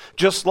cross,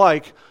 just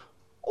like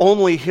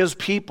only his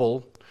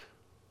people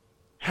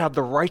had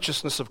the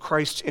righteousness of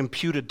Christ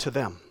imputed to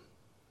them.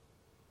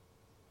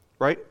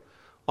 Right?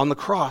 On the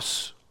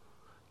cross,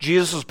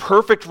 Jesus'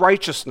 perfect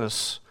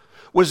righteousness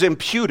was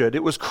imputed,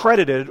 it was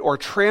credited or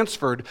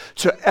transferred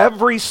to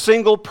every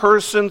single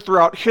person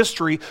throughout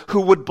history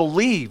who would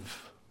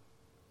believe.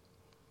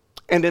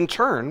 And in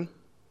turn,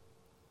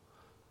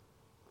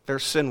 their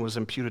sin was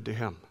imputed to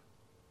him.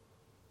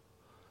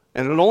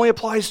 And it only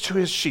applies to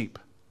his sheep.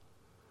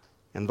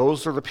 And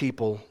those are the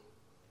people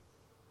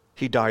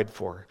he died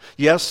for.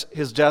 Yes,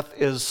 his death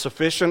is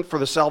sufficient for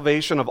the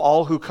salvation of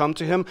all who come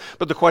to him,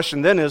 but the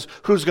question then is,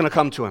 who's going to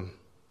come to him?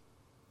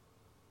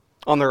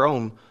 On their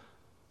own,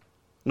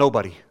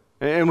 nobody.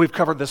 And we've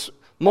covered this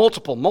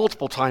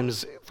multiple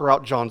times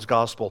throughout John's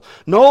gospel.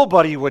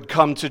 Nobody would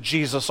come to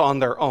Jesus on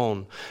their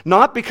own.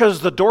 Not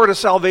because the door to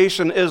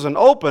salvation isn't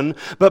open,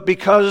 but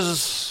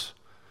because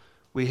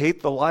we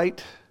hate the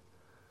light,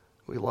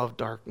 we love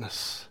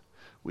darkness.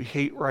 We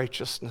hate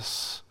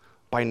righteousness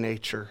by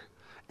nature,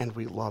 and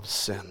we love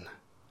sin.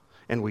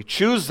 And we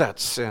choose that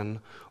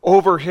sin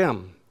over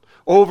him,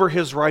 over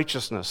his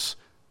righteousness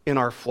in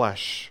our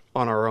flesh,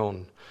 on our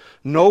own.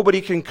 Nobody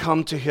can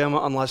come to him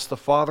unless the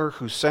Father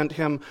who sent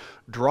him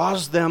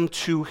draws them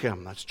to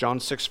him. That's John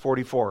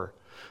 6:44.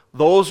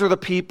 Those are the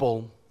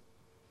people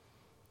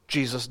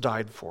Jesus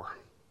died for.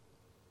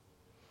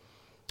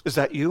 Is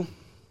that you?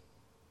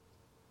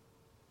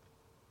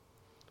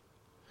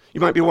 You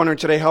might be wondering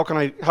today, how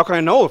can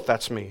I know if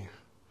that's me?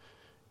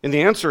 And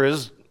the answer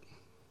is,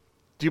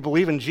 do you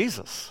believe in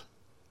Jesus?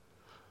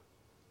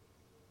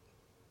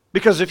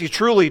 Because if you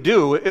truly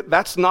do,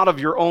 that's not of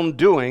your own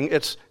doing,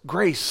 it's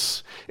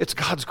grace. It's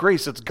God's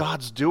grace, it's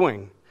God's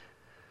doing.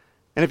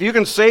 And if you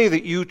can say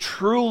that you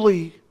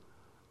truly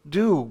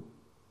do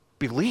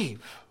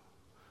believe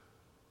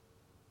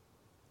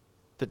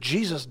that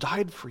Jesus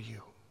died for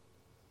you,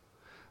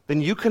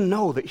 then you can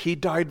know that he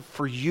died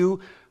for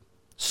you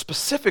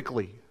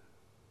specifically,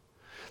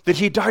 that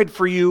he died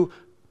for you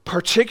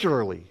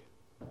particularly,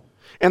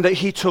 and that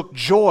he took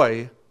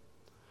joy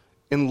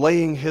in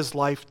laying his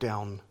life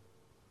down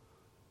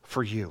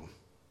for you.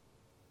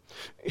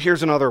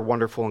 Here's another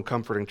wonderful and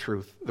comforting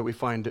truth that we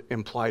find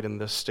implied in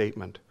this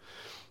statement.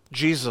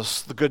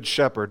 Jesus, the Good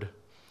Shepherd,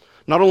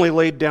 not only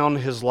laid down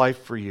his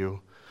life for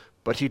you,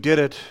 but he did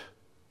it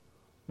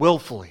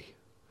willfully.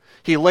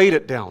 He laid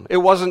it down. It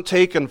wasn't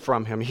taken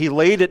from him. He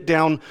laid it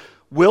down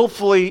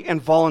willfully and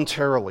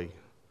voluntarily.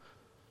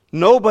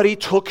 Nobody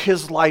took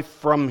his life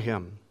from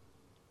him.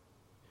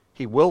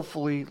 He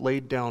willfully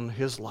laid down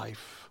his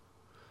life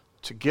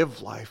to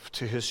give life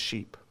to his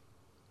sheep.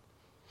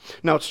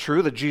 Now, it's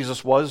true that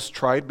Jesus was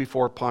tried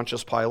before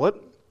Pontius Pilate,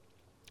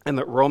 and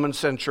that Roman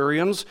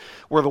centurions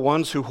were the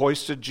ones who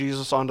hoisted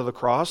Jesus onto the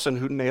cross and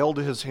who nailed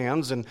his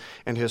hands and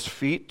his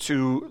feet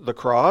to the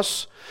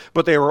cross.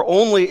 But they were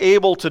only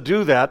able to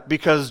do that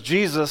because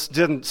Jesus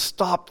didn't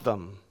stop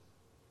them.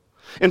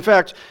 In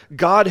fact,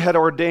 God had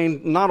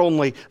ordained not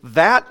only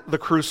that the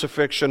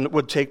crucifixion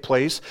would take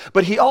place,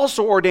 but he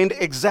also ordained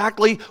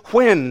exactly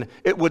when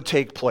it would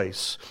take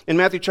place. In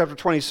Matthew chapter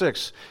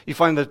 26, you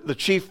find the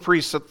chief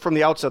priests from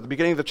the outset, the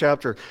beginning of the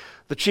chapter,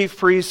 the chief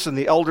priests and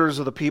the elders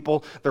of the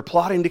people, they're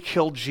plotting to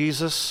kill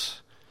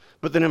Jesus.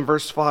 But then in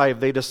verse 5,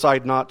 they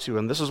decide not to.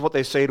 And this is what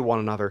they say to one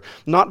another.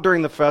 Not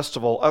during the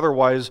festival,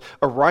 otherwise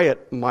a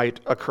riot might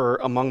occur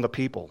among the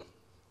people.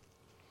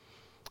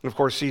 And of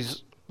course,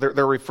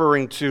 they're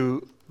referring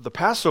to the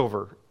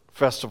Passover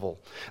festival.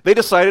 They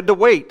decided to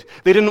wait.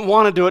 They didn't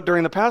want to do it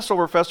during the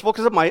Passover festival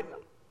because it might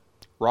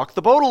rock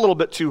the boat a little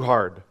bit too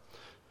hard.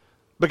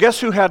 But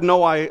guess who had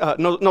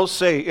no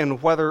say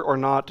in whether or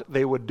not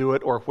they would do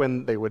it or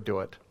when they would do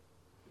it?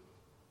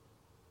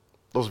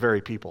 Those very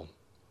people.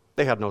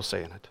 They had no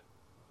say in it.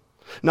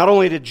 Not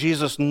only did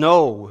Jesus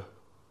know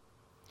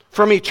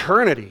from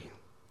eternity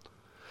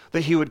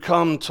that he would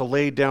come to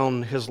lay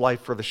down his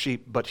life for the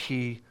sheep, but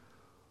he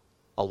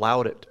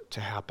allowed it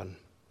to happen.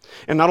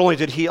 And not only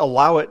did he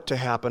allow it to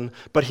happen,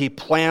 but he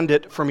planned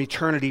it from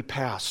eternity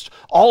past.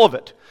 All of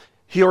it.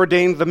 He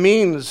ordained the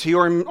means, he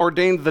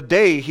ordained the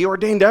day, he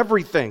ordained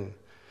everything.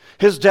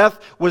 His death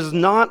was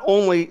not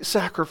only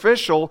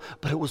sacrificial,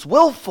 but it was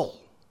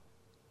willful.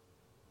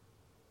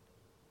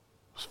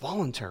 It was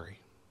voluntary.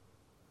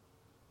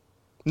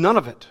 None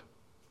of it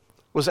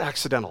was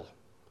accidental.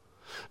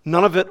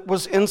 None of it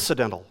was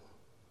incidental.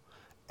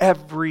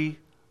 Every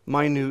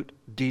minute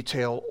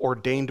detail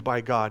ordained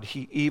by God.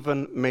 He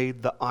even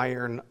made the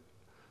iron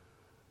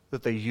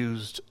that they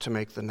used to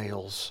make the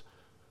nails.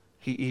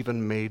 He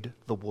even made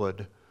the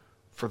wood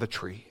for the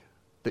tree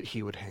that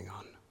he would hang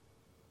on.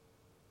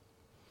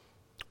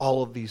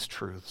 All of these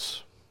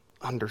truths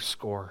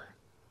underscore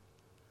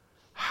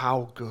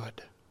how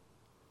good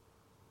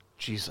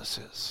Jesus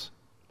is.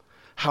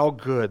 How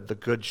good the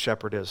Good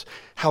Shepherd is.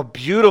 How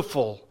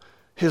beautiful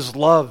his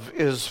love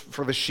is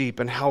for the sheep,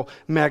 and how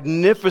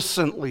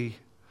magnificently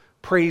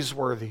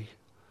praiseworthy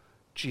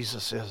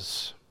Jesus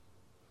is.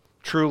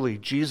 Truly,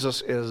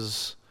 Jesus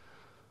is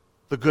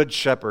the Good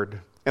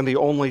Shepherd and the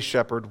only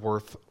shepherd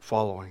worth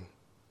following.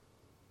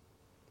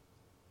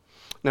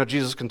 Now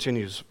Jesus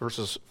continues,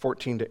 verses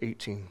 14 to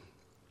 18.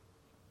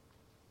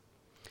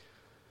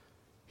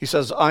 He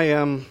says, I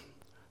am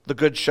the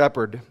Good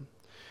Shepherd,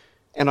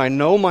 and I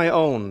know my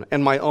own,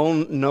 and my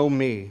own know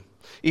me.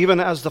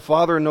 Even as the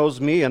Father knows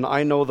me, and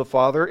I know the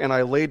Father, and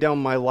I lay down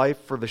my life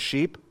for the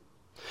sheep.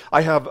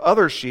 I have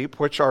other sheep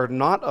which are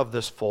not of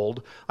this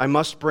fold. I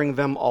must bring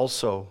them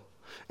also.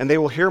 And they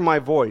will hear my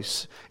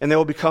voice, and they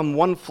will become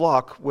one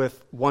flock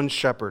with one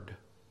shepherd.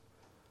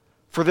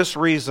 For this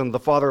reason the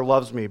Father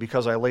loves me,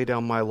 because I lay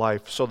down my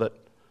life so that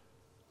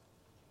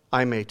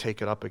I may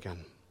take it up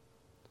again.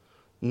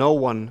 No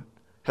one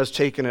has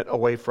taken it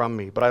away from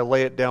me, but I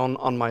lay it down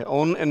on my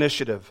own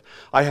initiative.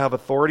 I have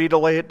authority to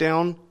lay it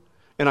down,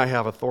 and I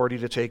have authority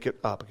to take it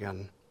up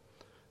again.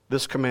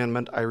 This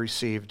commandment I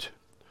received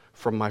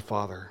from my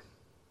Father.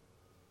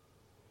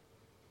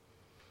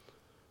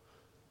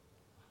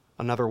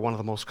 Another one of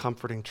the most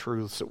comforting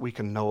truths that we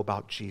can know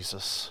about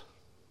Jesus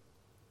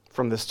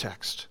from this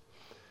text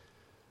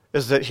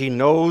is that he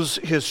knows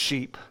his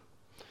sheep,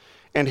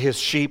 and his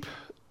sheep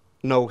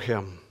know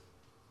him.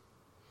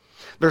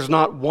 There's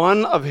not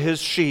one of his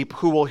sheep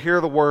who will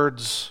hear the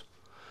words,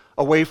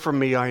 "Away from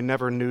me, I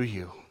never knew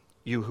you,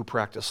 you who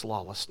practice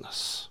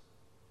lawlessness."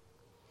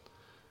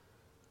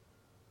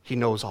 He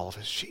knows all of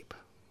his sheep.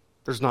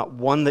 There's not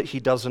one that he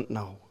doesn't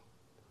know.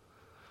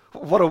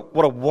 What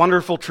a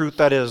wonderful truth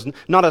that is.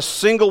 Not a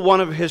single one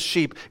of his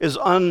sheep is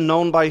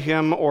unknown by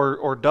him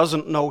or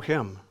doesn't know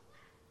him.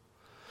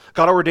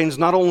 God ordains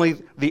not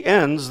only the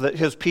ends, that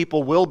his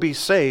people will be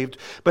saved,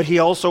 but he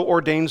also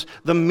ordains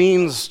the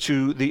means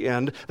to the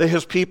end, that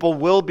his people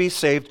will be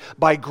saved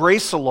by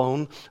grace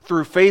alone,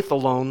 through faith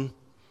alone,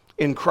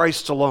 in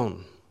Christ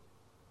alone.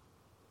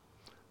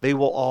 They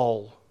will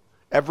all,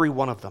 every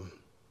one of them,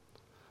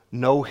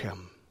 know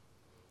him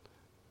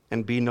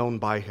and be known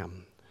by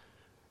him,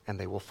 and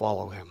they will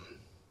follow him.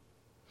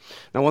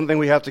 Now, one thing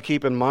we have to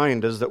keep in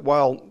mind is that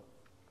while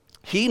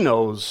he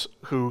knows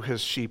who his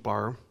sheep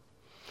are,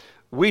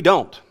 we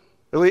don't,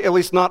 at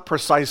least not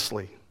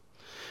precisely.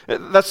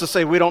 That's to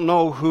say, we don't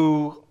know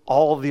who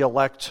all the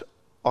elect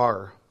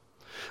are.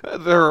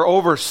 There are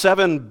over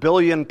 7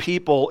 billion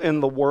people in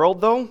the world,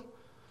 though,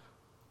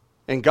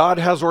 and God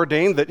has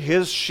ordained that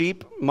his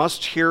sheep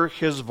must hear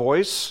his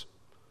voice.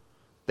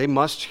 They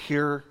must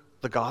hear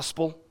the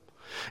gospel.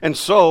 And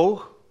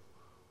so,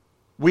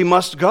 we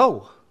must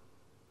go.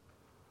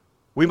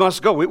 We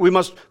must go. We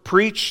must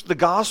preach the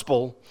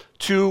gospel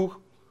to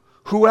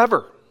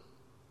whoever.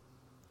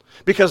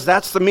 Because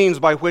that's the means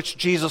by which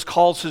Jesus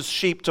calls his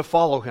sheep to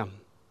follow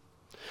him.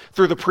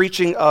 Through the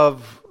preaching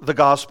of the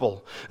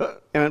gospel.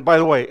 And by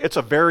the way, it's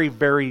a very,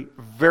 very,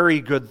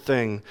 very good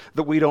thing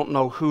that we don't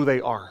know who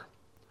they are.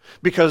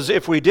 Because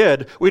if we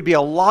did, we'd be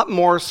a lot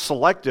more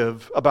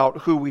selective about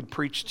who we'd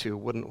preach to,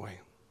 wouldn't we?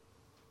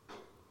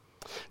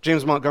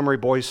 James Montgomery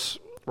Boyce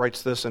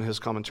writes this in his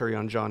commentary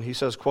on John. He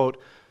says, quote,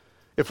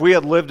 "If we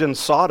had lived in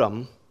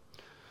Sodom,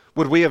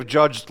 would we have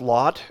judged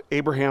Lot,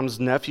 Abraham's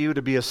nephew,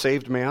 to be a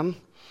saved man?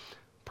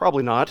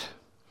 Probably not.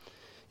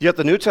 Yet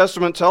the New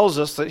Testament tells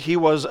us that he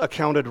was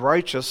accounted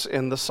righteous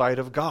in the sight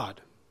of God."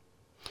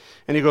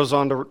 And he goes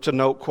on to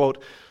note, quote,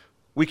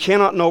 "We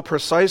cannot know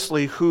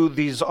precisely who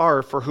these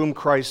are for whom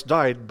Christ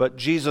died, but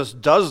Jesus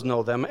does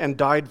know them and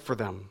died for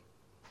them."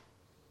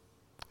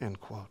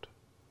 End quote.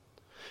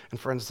 And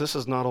friends, this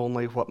is not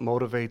only what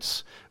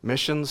motivates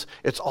missions,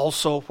 it's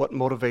also what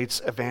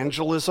motivates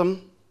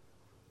evangelism.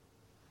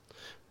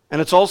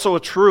 And it's also a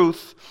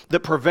truth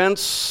that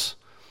prevents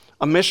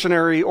a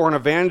missionary or an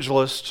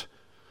evangelist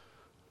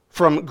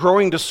from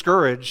growing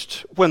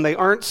discouraged when they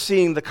aren't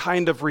seeing the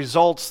kind of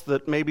results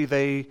that maybe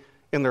they,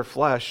 in their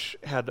flesh,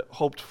 had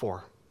hoped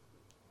for.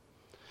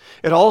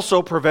 It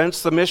also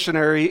prevents the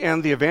missionary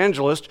and the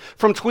evangelist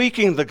from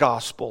tweaking the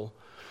gospel,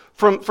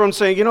 from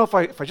saying, if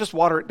I just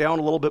water it down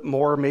a little bit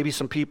more, maybe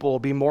some people will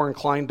be more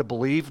inclined to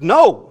believe.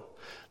 No!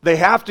 They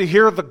have to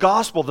hear the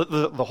gospel,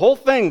 the whole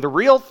thing, the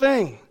real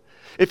thing.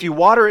 If you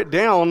water it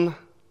down,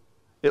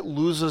 it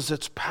loses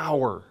its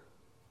power.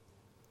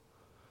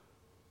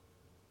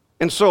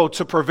 And so,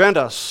 to prevent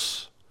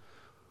us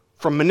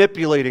from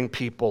manipulating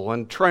people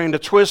and trying to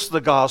twist the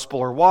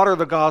gospel or water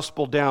the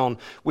gospel down,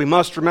 we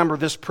must remember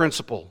this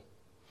principle,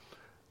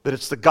 that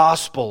it's the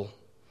gospel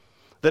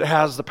that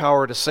has the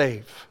power to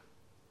save.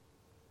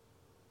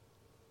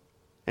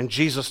 And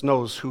Jesus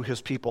knows who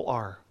his people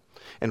are.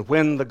 And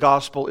when the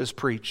gospel is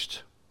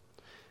preached,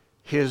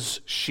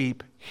 his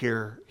sheep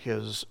hear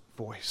his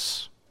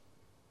voice.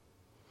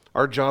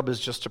 Our job is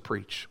just to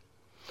preach.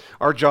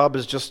 Our job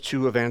is just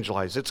to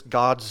evangelize. It's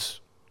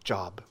God's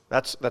job.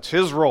 That's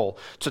his role,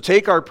 to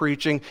take our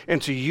preaching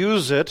and to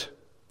use it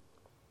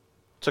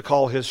to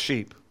call his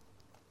sheep.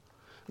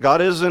 God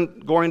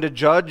isn't going to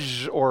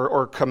judge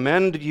or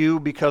commend you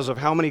because of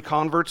how many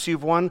converts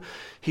you've won.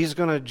 He's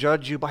going to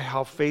judge you by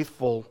how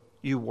faithful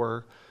you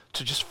were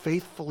to just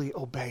faithfully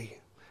obey.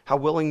 How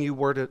willing you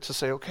were to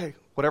say, okay,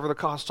 whatever the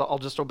cost, I'll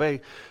just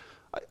obey.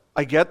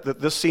 I get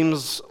that this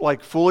seems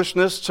like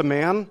foolishness to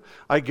man.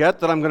 I get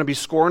that I'm going to be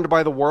scorned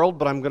by the world,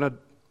 but I'm going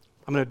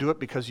to do it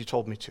because you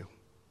told me to.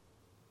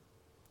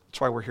 That's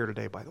why we're here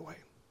today, by the way.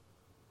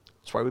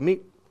 That's why we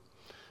meet.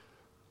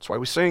 That's why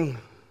we sing.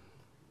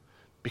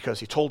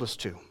 Because he told us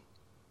to.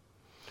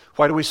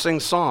 Why do we sing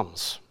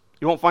psalms?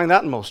 You won't find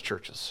that in most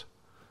churches.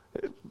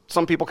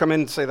 Some people come in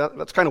and say,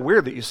 that's kind of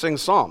weird that you sing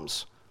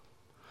psalms.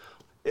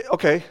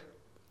 Okay,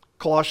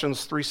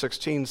 Colossians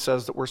 3:16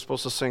 says that we're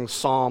supposed to sing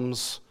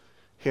psalms,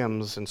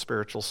 hymns, and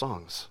spiritual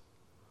songs.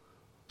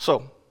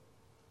 So,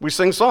 we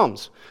sing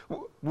psalms.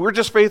 We're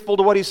just faithful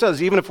to what he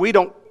says, even if we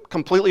don't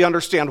completely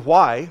understand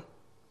why.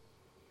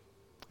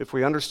 If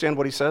we understand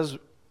what he says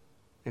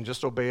and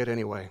just obey it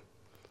anyway,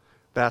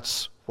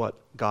 that's what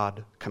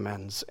God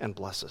commends and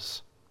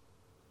blesses.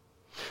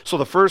 So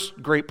the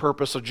first great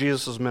purpose of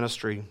Jesus'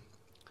 ministry,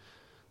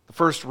 the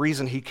first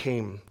reason he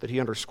came that he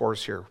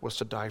underscores here, was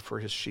to die for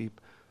his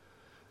sheep.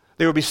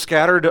 They would be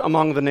scattered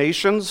among the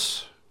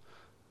nations,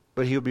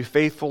 but he would be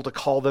faithful to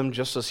call them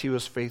just as he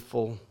was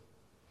faithful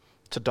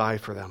to die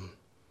for them.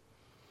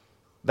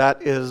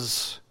 That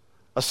is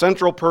a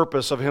central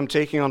purpose of him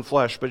taking on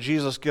flesh, but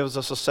Jesus gives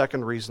us a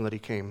second reason that he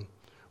came,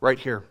 right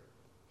here,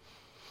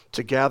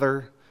 to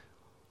gather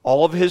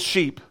all of his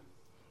sheep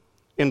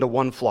into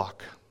one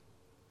flock.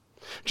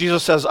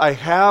 Jesus says, I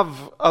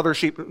have other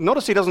sheep.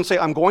 Notice he doesn't say,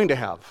 I'm going to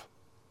have.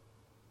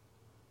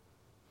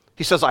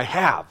 He says, I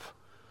have.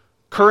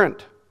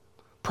 Current,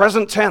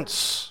 present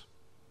tense.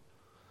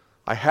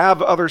 I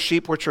have other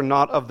sheep which are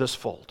not of this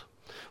fold.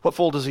 What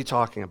fold is he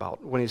talking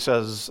about when he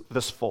says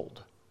this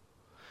fold?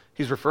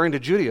 He's referring to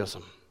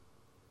Judaism.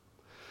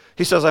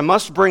 He says, I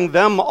must bring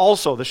them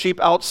also, the sheep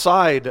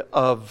outside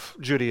of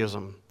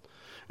Judaism,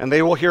 and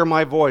they will hear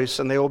my voice,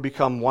 and they will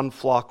become one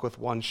flock with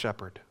one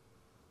shepherd.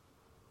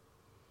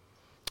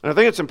 And I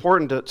think it's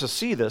important to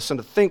see this and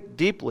to think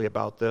deeply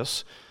about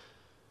this.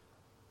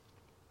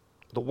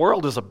 The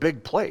world is a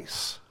big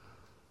place.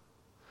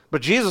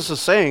 But Jesus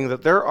is saying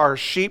that there are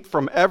sheep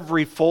from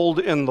every fold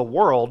in the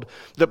world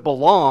that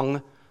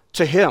belong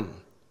to him,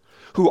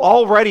 who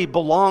already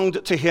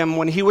belonged to him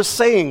when he was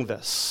saying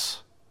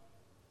this.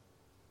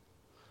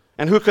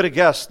 And who could have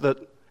guessed that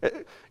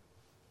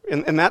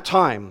in that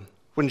time,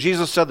 when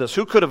Jesus said this,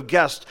 who could have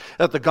guessed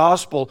that the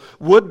gospel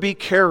would be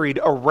carried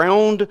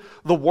around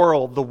the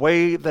world the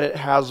way that it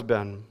has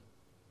been?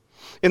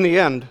 In the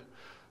end,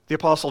 the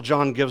Apostle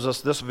John gives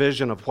us this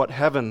vision of what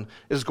heaven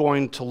is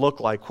going to look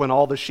like when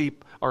all the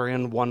sheep are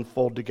in one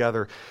fold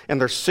together. And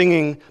they're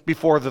singing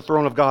before the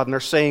throne of God, and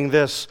they're saying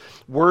this,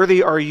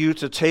 worthy are you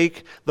to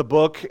take the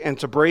book and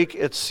to break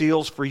its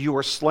seals, for you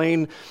are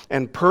slain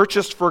and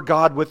purchased for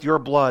God with your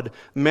blood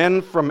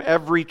men from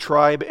every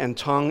tribe and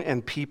tongue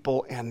and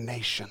people and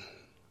nation.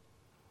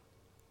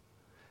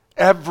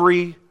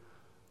 Every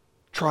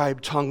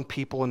tribe, tongue,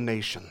 people, and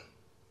nation.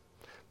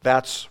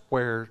 That's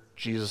where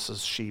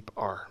Jesus' sheep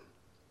are.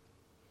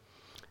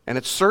 And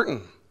it's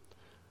certain.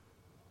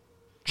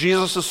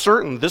 Jesus is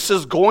certain. This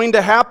is going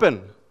to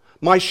happen.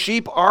 My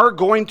sheep are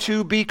going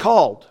to be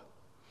called.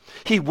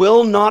 He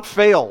will not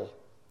fail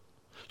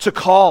to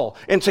call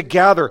and to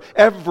gather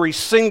every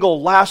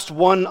single last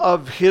one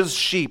of his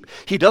sheep.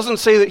 He doesn't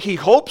say that he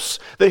hopes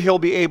that he'll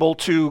be able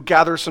to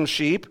gather some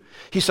sheep.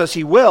 He says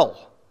he will.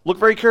 Look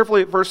very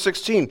carefully at verse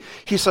 16.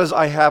 He says,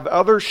 I have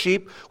other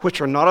sheep which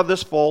are not of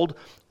this fold.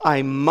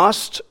 I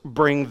must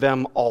bring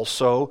them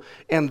also,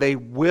 and they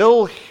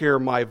will hear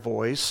my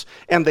voice,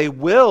 and they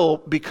will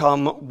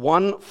become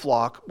one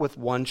flock with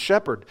one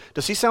shepherd.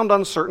 Does he sound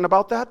uncertain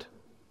about that?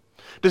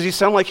 Does he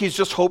sound like he's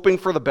just hoping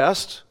for the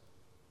best?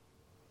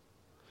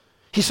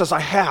 He says,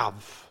 I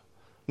have,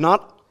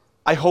 not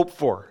I hope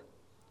for.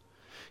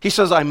 He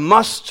says, I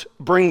must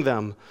bring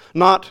them,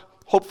 not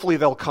hopefully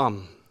they'll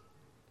come.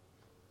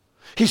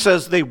 He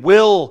says, they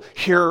will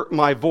hear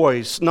my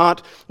voice,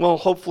 not, well,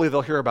 hopefully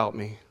they'll hear about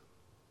me.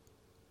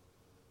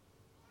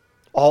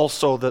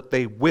 Also that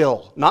they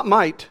will, not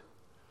might,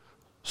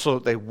 so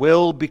that they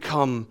will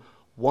become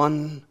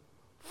one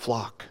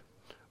flock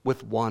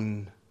with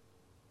one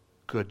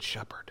good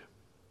shepherd.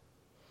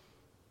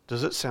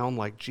 Does it sound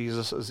like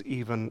Jesus is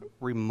even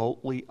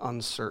remotely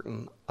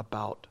uncertain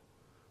about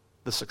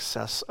the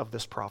success of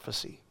this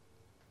prophecy?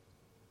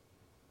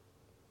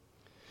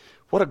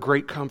 What a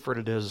great comfort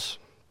it is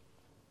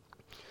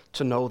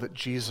to know that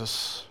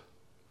Jesus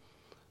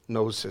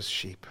knows his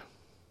sheep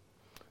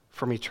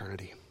from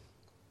eternity,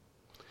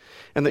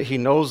 and that he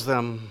knows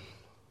them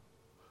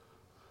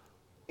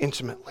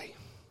intimately.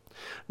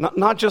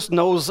 Not just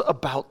knows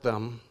about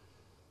them,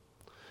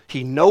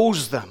 he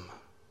knows them,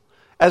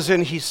 as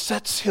in he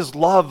sets his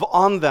love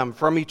on them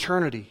from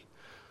eternity.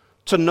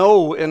 To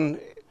know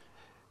in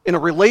a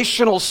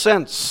relational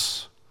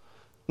sense,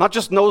 not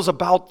just knows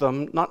about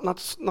them, not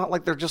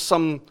like they're just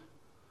something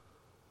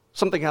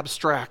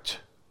abstract.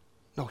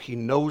 No, he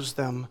knows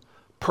them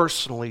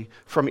personally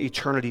from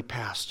eternity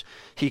past.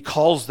 He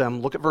calls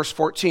them, look at verse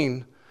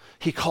 14,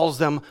 he calls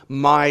them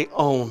my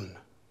own.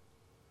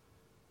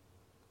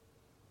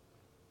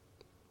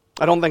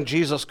 I don't think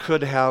Jesus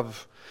could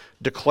have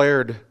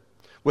declared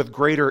with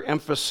greater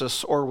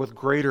emphasis or with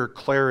greater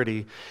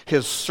clarity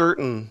his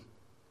certain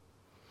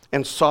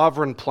and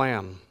sovereign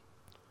plan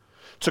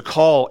to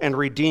call and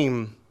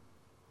redeem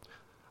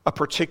a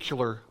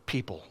particular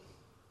people.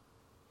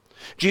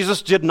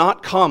 Jesus did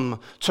not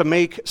come to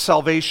make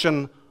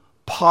salvation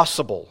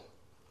possible.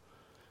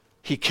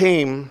 He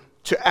came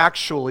to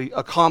actually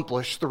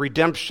accomplish the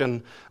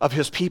redemption of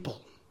his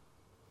people.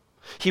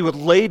 He would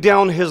lay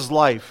down his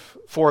life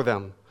for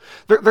them.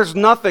 There's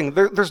nothing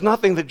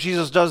that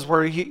Jesus does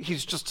where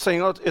he's just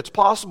saying, oh, it's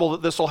possible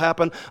that this will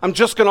happen. I'm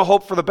just going to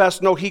hope for the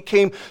best. No, he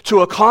came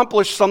to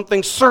accomplish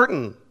something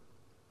certain.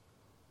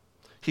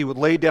 He would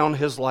lay down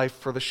his life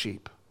for the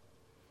sheep.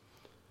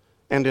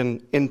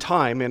 And in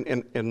time,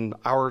 in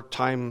our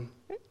time,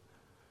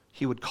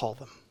 he would call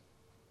them.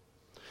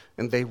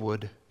 And they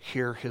would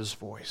hear his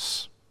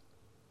voice.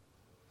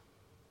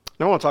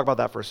 Now I want to talk about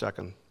that for a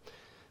second.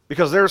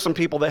 Because there are some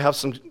people that have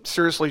some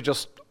seriously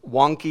just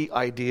wonky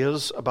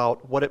ideas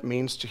about what it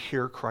means to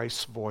hear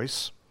Christ's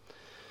voice.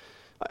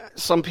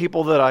 Some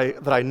people that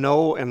I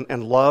know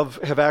and love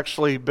have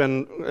actually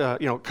been,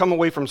 come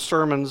away from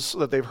sermons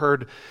that they've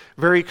heard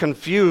very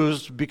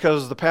confused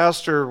because the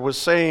pastor was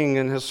saying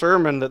in his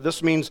sermon that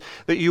this means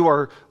that you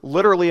are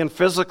literally and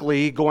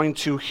physically going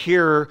to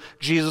hear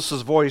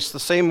Jesus' voice the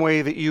same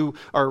way that you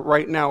are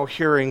right now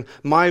hearing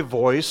my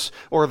voice,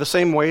 or the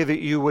same way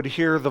that you would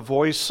hear the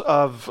voice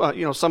of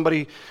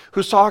somebody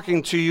who's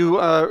talking to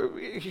you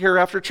here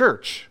after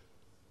church.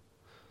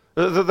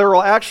 There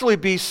will actually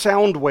be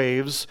sound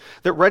waves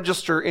that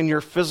register in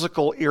your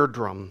physical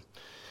eardrum.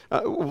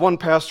 One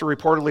pastor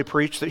reportedly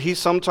preached that he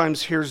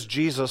sometimes hears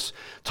Jesus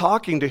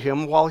talking to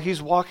him while he's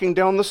walking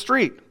down the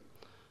street.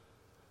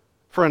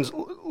 Friends,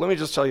 let me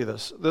just tell you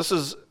this. This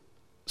is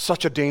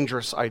such a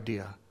dangerous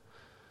idea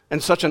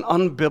and such an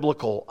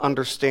unbiblical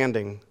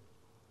understanding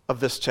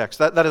of this text.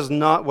 That is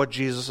not what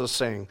Jesus is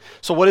saying.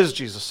 So what is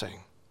Jesus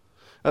saying?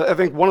 I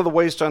think one of the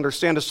ways to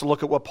understand is to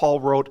look at what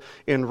Paul wrote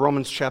in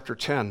Romans chapter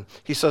 10.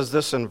 He says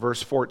this in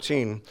verse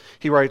 14.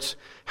 He writes,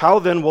 "How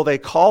then will they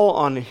call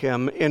on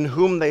him in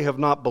whom they have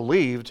not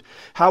believed?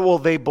 How will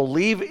they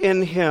believe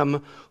in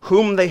him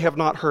whom they have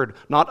not heard?"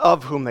 Not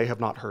of whom they have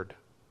not heard.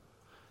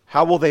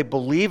 How will they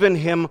believe in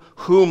him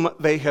whom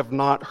they have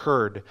not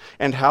heard?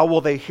 And how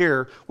will they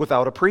hear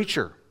without a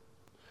preacher?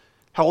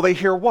 How will they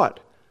hear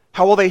what?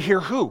 How will they hear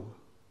who?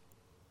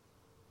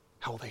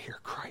 How will they hear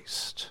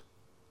Christ?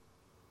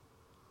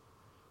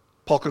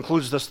 Paul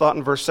concludes this thought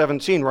in verse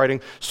 17,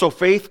 writing, "So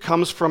faith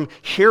comes from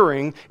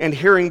hearing, and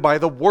hearing by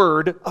the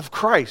word of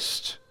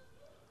Christ."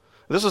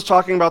 This is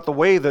talking about the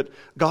way that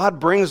God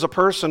brings a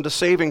person to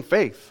saving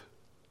faith.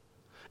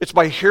 It's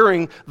by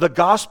hearing the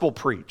gospel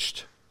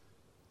preached.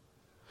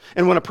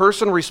 And when a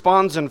person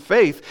responds in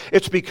faith,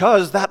 it's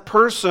because that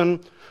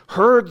person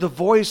heard the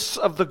voice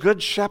of the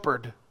Good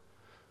Shepherd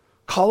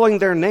calling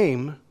their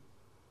name,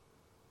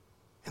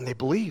 and they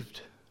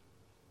believed.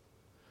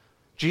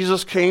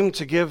 Jesus came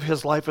to give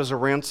his life as a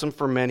ransom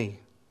for many,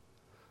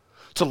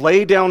 to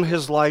lay down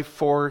his life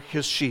for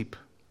his sheep.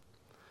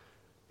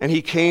 And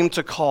he came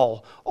to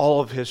call all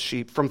of his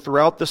sheep from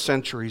throughout the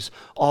centuries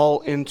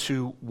all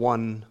into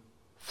one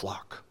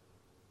flock.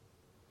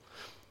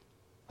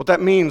 What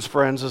that means,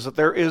 friends, is that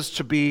there is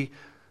to be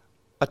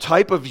a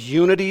type of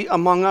unity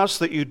among us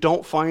that you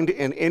don't find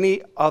in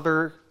any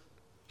other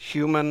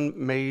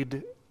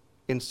human-made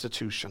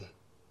institution.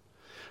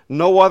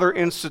 No other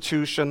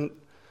institution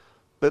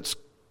that's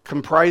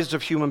comprised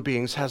of human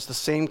beings has the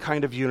same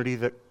kind of unity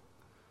that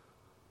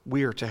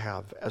we are to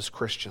have as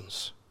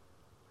Christians.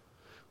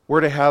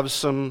 We're to have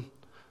some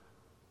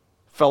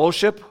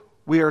fellowship.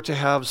 We are to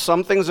have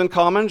some things in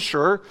common,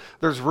 sure.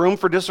 There's room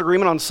for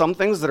disagreement on some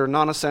things that are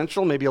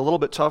non-essential, maybe a little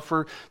bit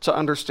tougher to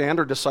understand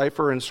or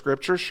decipher in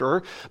Scripture,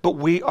 sure. But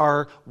we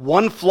are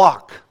one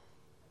flock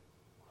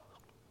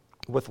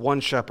with one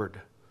shepherd.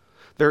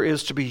 There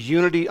is to be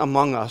unity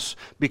among us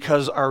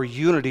because our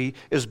unity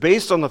is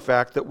based on the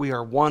fact that we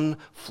are one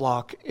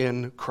flock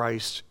in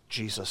Christ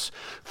Jesus.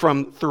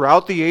 From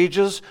throughout the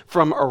ages,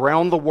 from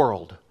around the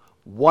world,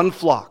 one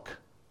flock.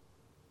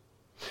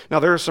 Now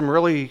there are some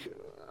really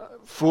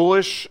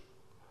foolish,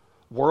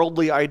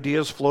 worldly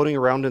ideas floating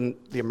around in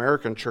the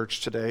American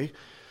church today.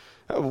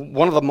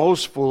 One of the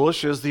most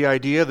foolish is the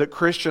idea that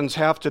Christians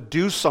have to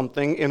do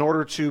something in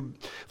order to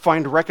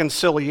find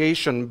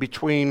reconciliation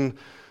between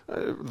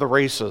the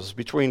races,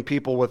 between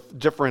people with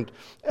different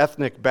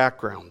ethnic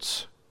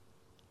backgrounds.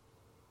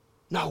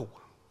 No,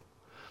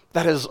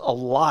 that is a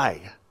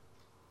lie.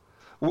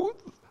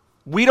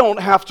 We don't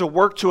have to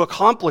work to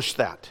accomplish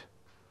that.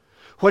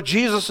 What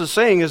Jesus is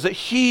saying is that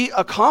he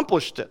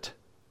accomplished it.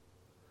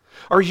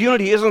 Our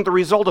unity isn't the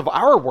result of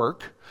our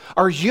work.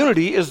 Our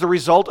unity is the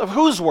result of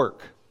whose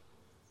work?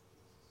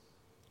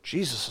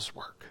 Jesus'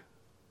 work.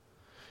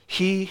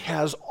 He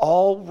has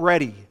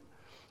already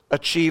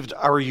achieved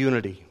our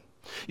unity.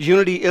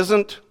 Unity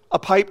isn't a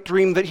pipe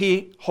dream that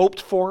he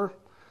hoped for.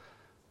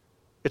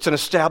 It's an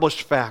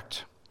established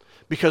fact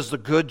because the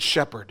Good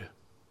Shepherd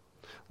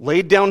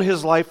laid down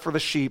his life for the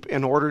sheep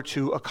in order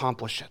to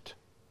accomplish it.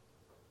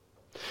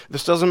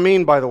 This doesn't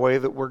mean, by the way,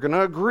 that we're going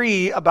to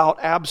agree about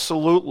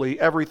absolutely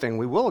everything.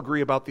 We will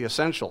agree about the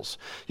essentials.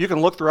 You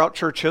can look throughout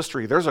church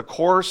history. There's a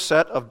core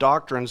set of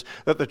doctrines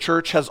that the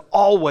church has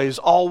always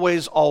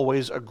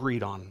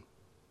agreed on.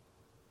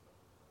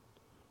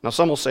 Now,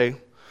 some will say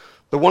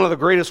that one of the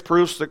greatest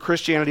proofs that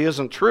Christianity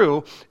isn't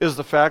true is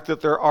the fact that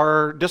there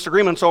are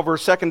disagreements over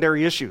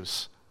secondary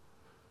issues,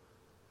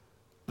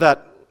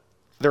 that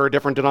there are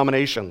different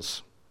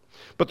denominations.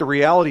 But the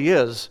reality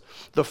is,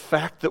 the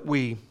fact that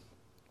we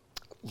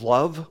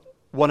love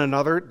one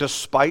another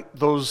despite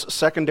those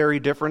secondary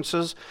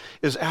differences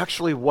is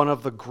actually one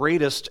of the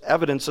greatest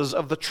evidences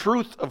of the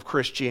truth of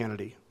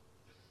Christianity.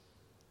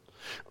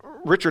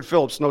 Richard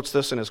Phillips notes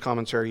this in his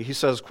commentary. He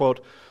says,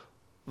 quote,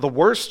 "The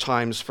worst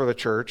times for the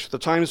church, the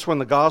times when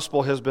the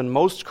gospel has been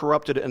most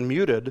corrupted and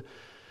muted,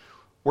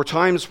 were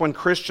times when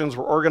Christians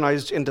were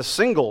organized into a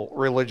single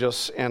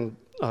religious and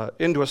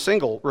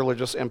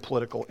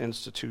political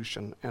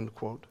institution," end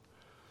quote.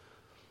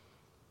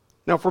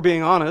 Now, if we're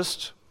being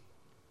honest,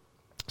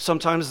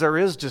 sometimes there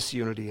is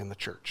disunity in the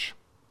church.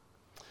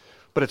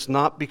 But it's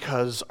not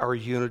because our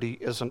unity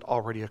isn't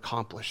already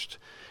accomplished.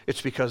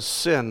 It's because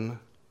sin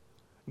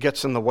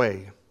gets in the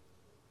way.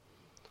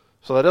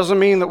 So that doesn't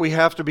mean that we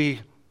have to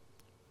be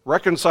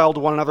reconciled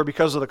to one another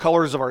because of the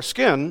colors of our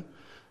skin.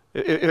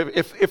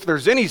 If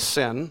there's any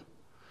sin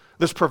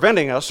that's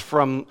preventing us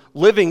from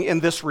living in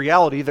this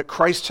reality that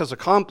Christ has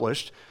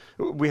accomplished,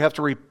 we have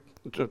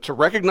to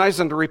recognize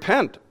and to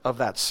repent of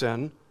that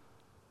sin,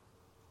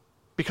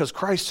 because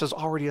Christ has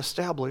already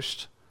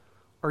established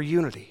our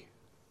unity.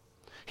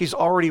 He's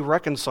already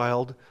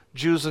reconciled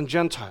Jews and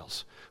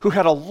Gentiles who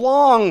had a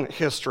long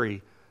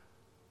history,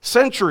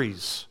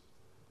 centuries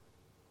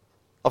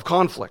of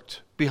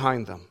conflict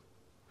behind them,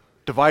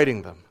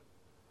 dividing them.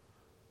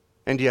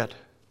 And yet,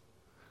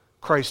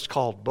 Christ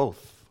called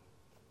both,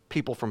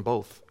 people from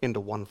both, into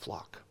one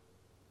flock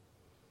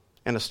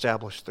and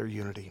established their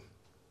unity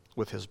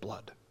with his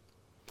blood.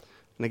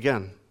 And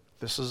again,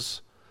 this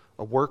is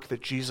a work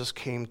that Jesus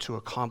came to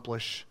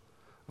accomplish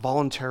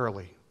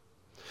voluntarily.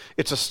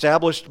 It's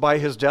established by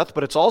his death,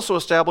 but it's also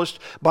established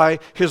by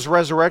his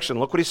resurrection.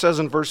 Look what he says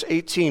in verse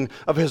 18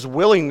 of his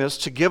willingness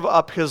to give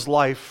up his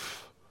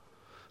life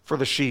for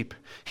the sheep.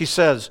 He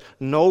says,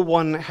 "No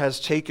one has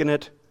taken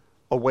it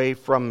away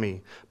from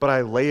me, but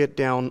I lay it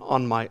down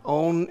on my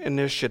own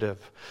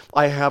initiative.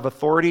 I have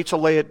authority to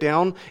lay it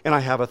down, and I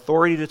have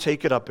authority to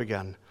take it up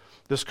again.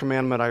 This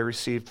commandment I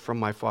received from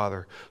my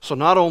Father." So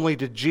not only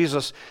did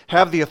Jesus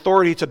have the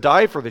authority to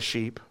die for the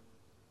sheep,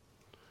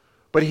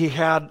 but he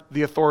had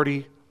the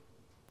authority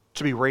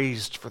to be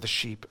raised for the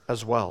sheep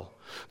as well.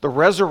 The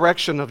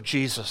resurrection of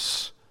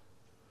Jesus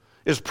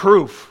is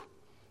proof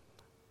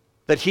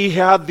that he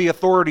had the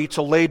authority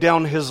to lay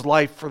down his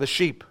life for the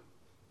sheep.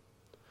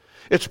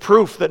 It's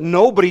proof that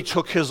nobody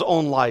took his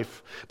own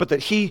life, but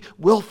that he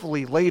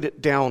willfully laid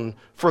it down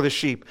for the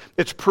sheep.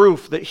 It's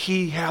proof that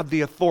he had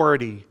the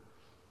authority,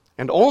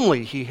 and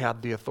only he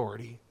had the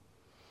authority,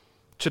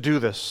 to do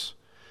this.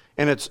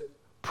 And it's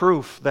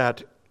proof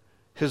that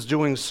his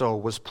doing so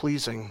was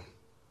pleasing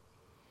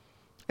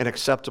and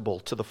acceptable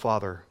to the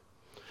Father,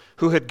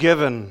 who had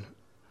given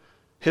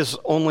his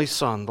only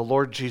Son, the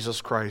Lord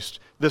Jesus Christ,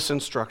 this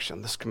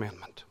instruction, this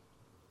commandment.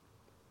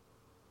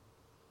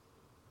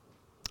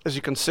 As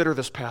you consider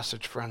this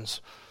passage,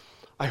 friends,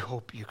 I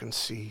hope you can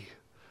see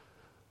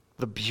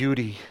the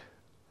beauty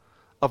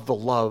of the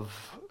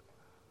love,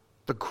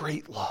 the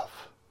great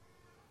love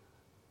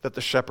that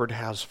the shepherd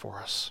has for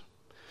us.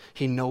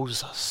 He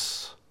knows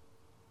us.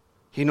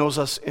 He knows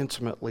us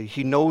intimately.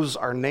 He knows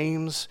our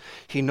names.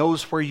 He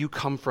knows where you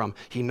come from.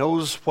 He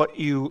knows what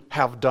you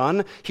have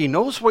done. He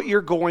knows what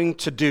you're going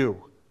to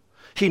do.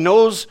 He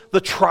knows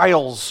the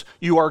trials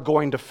you are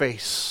going to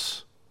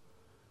face.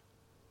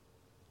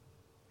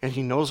 And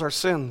he knows our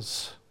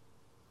sins.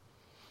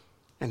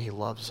 And he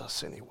loves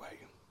us anyway.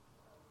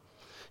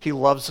 He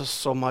loves us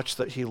so much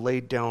that he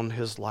laid down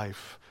his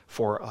life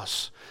for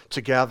us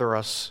to gather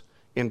us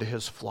into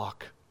his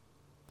flock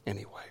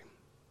anyway.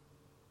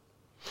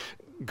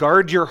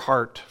 Guard your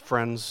heart,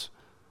 friends,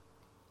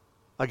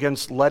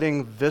 against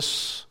letting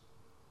this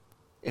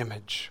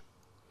image,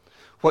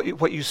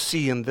 what you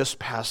see in this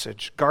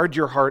passage, guard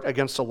your heart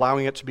against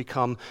allowing it to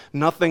become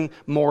nothing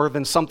more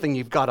than something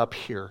you've got up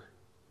here.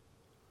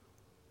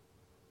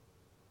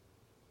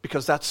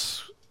 Because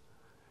that's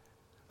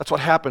what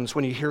happens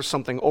when you hear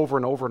something over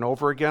and over and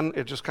over again.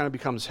 It just kind of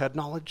becomes head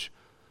knowledge.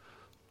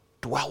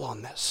 Dwell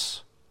on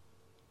this.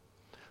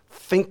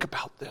 Think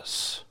about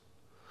this.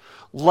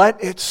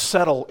 Let it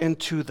settle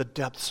into the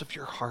depths of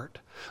your heart.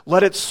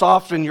 Let it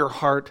soften your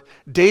heart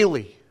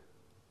daily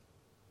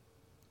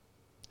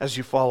as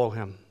you follow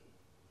him.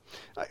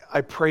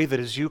 I pray that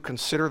as you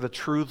consider the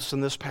truths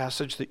in this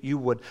passage, that you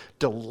would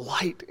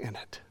delight in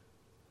it.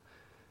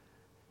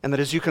 And that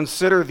as you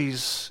consider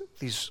these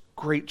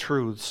great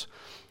truths,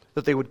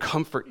 that they would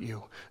comfort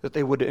you, that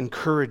they would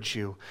encourage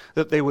you,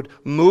 that they would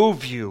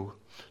move you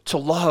to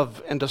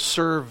love and to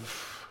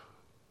serve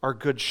our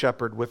Good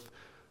Shepherd with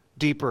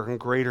deeper and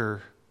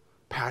greater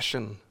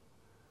passion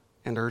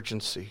and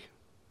urgency.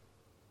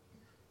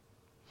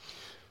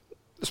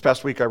 This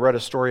past week I read a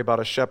story about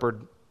a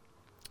shepherd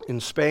in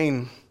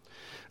Spain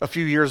a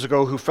few years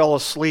ago who fell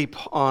asleep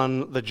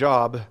on the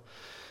job.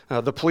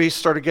 The police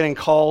started getting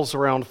calls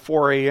around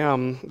 4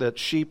 a.m. that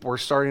sheep were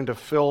starting to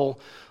fill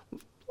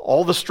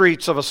all the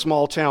streets of a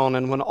small town,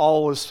 and when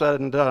all was said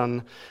and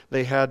done,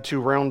 they had to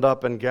round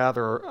up and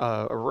gather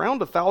around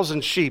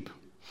 1,000 sheep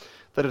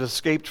that had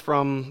escaped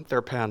from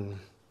their pen.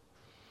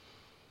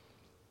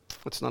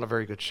 It's not a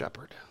very good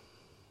shepherd.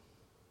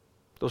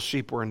 Those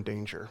sheep were in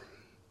danger.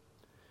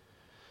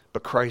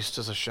 But Christ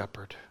is a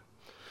shepherd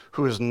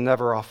who is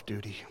never off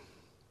duty.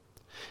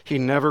 He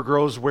never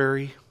grows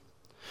weary.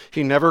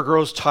 He never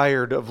grows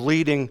tired of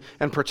leading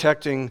and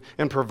protecting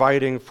and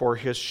providing for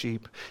his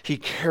sheep. He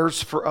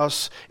cares for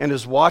us and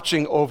is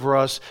watching over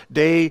us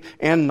day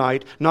and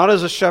night, not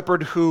as a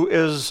shepherd who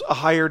is a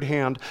hired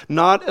hand,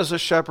 not as a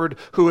shepherd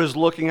who is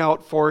looking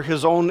out for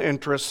his own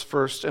interests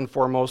first and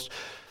foremost,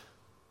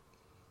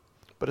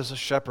 but as a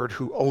shepherd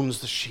who owns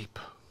the sheep,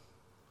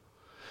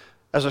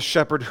 as a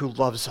shepherd who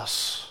loves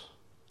us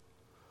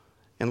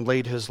and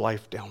laid his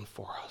life down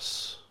for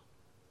us.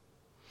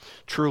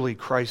 Truly,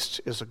 Christ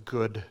is a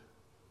good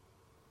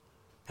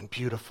and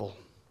beautiful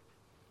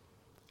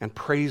and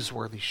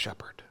praiseworthy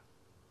shepherd.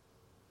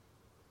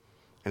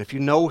 And if you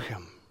know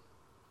him,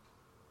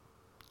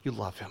 you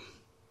love him.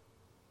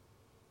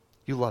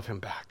 You love him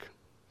back.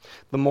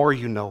 The more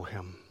you know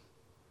him,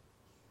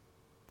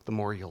 the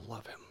more you'll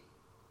love him.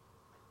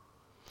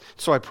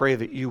 So I pray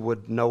that you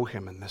would know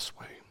him in this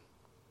way,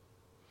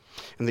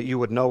 and that you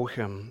would know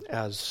him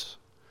as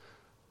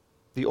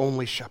the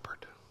only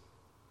shepherd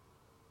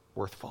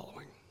worth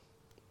following.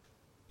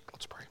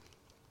 Let's pray.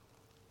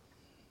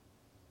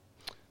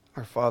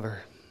 Our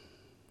Father,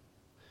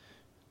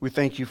 we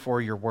thank you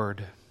for your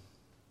word,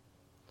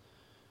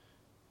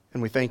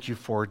 and we thank you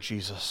for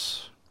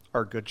Jesus,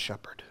 our good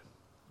shepherd.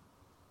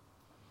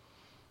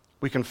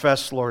 We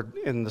confess, Lord,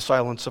 in the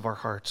silence of our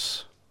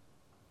hearts,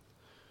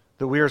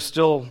 that we are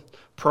still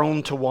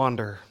prone to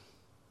wander,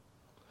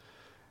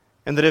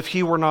 and that if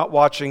he were not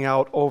watching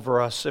out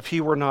over us, if he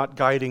were not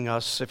guiding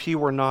us, if he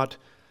were not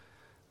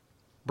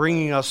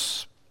bringing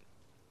us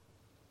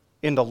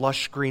into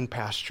lush green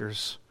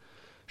pastures,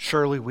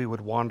 surely we would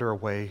wander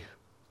away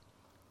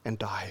and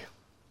die.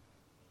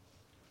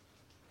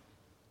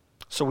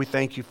 So we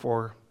thank you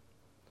for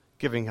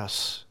giving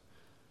us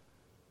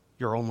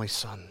your only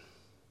Son,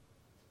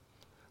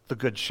 the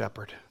Good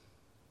Shepherd,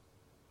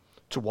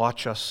 to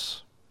watch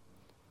us,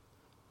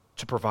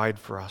 to provide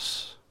for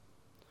us,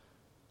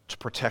 to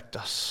protect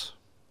us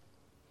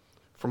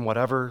from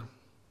whatever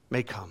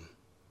may come.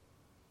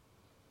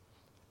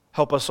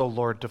 Help us, O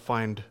Lord, to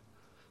find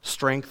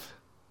strength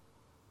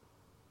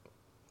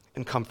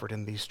and comfort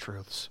in these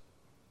truths,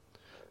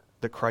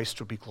 that Christ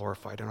would be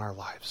glorified in our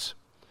lives,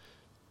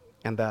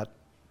 and that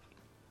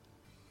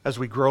as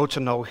we grow to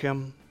know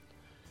him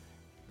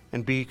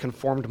and be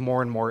conformed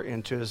more and more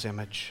into his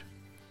image,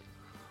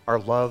 our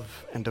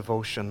love and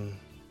devotion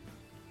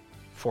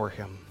for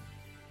him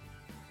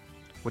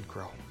would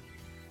grow,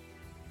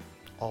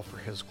 all for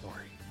his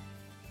glory.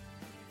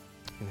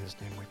 In his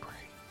name we pray.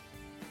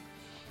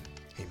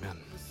 Amen.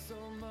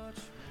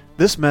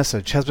 This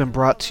message has been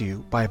brought to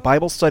you by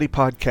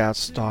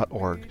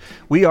BibleStudyPodcasts.org.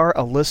 We are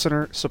a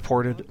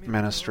listener-supported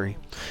ministry.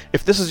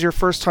 If this is your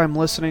first time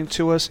listening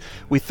to us,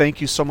 we thank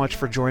you so much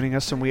for joining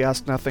us, and we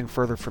ask nothing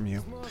further from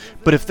you.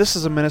 But if this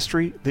is a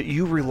ministry that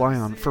you rely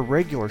on for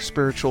regular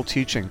spiritual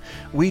teaching,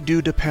 we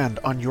do depend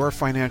on your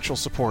financial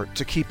support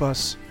to keep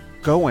us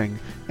going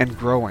and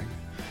growing.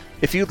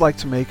 If you'd like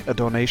to make a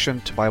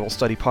donation to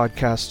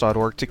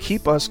BibleStudyPodcasts.org to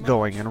keep us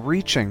going and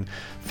reaching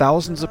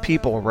thousands of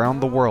people around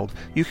the world,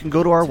 you can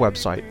go to our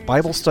website,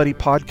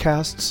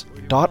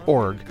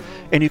 BibleStudyPodcasts.org,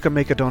 and you can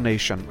make a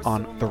donation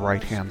on the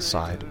right-hand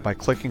side by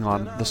clicking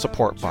on the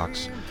support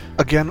box.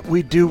 Again,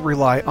 we do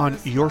rely on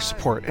your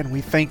support, and we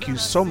thank you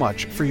so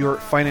much for your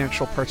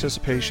financial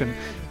participation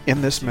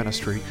in this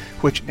ministry,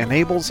 which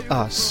enables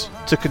us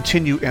to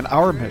continue in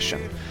our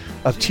mission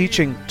of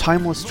teaching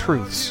timeless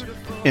truths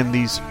in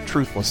these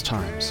truthless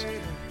times.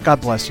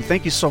 God bless you.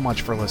 Thank you so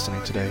much for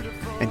listening today,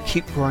 and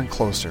keep growing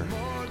closer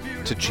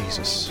to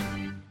Jesus.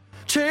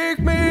 Take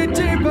me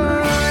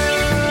deeper.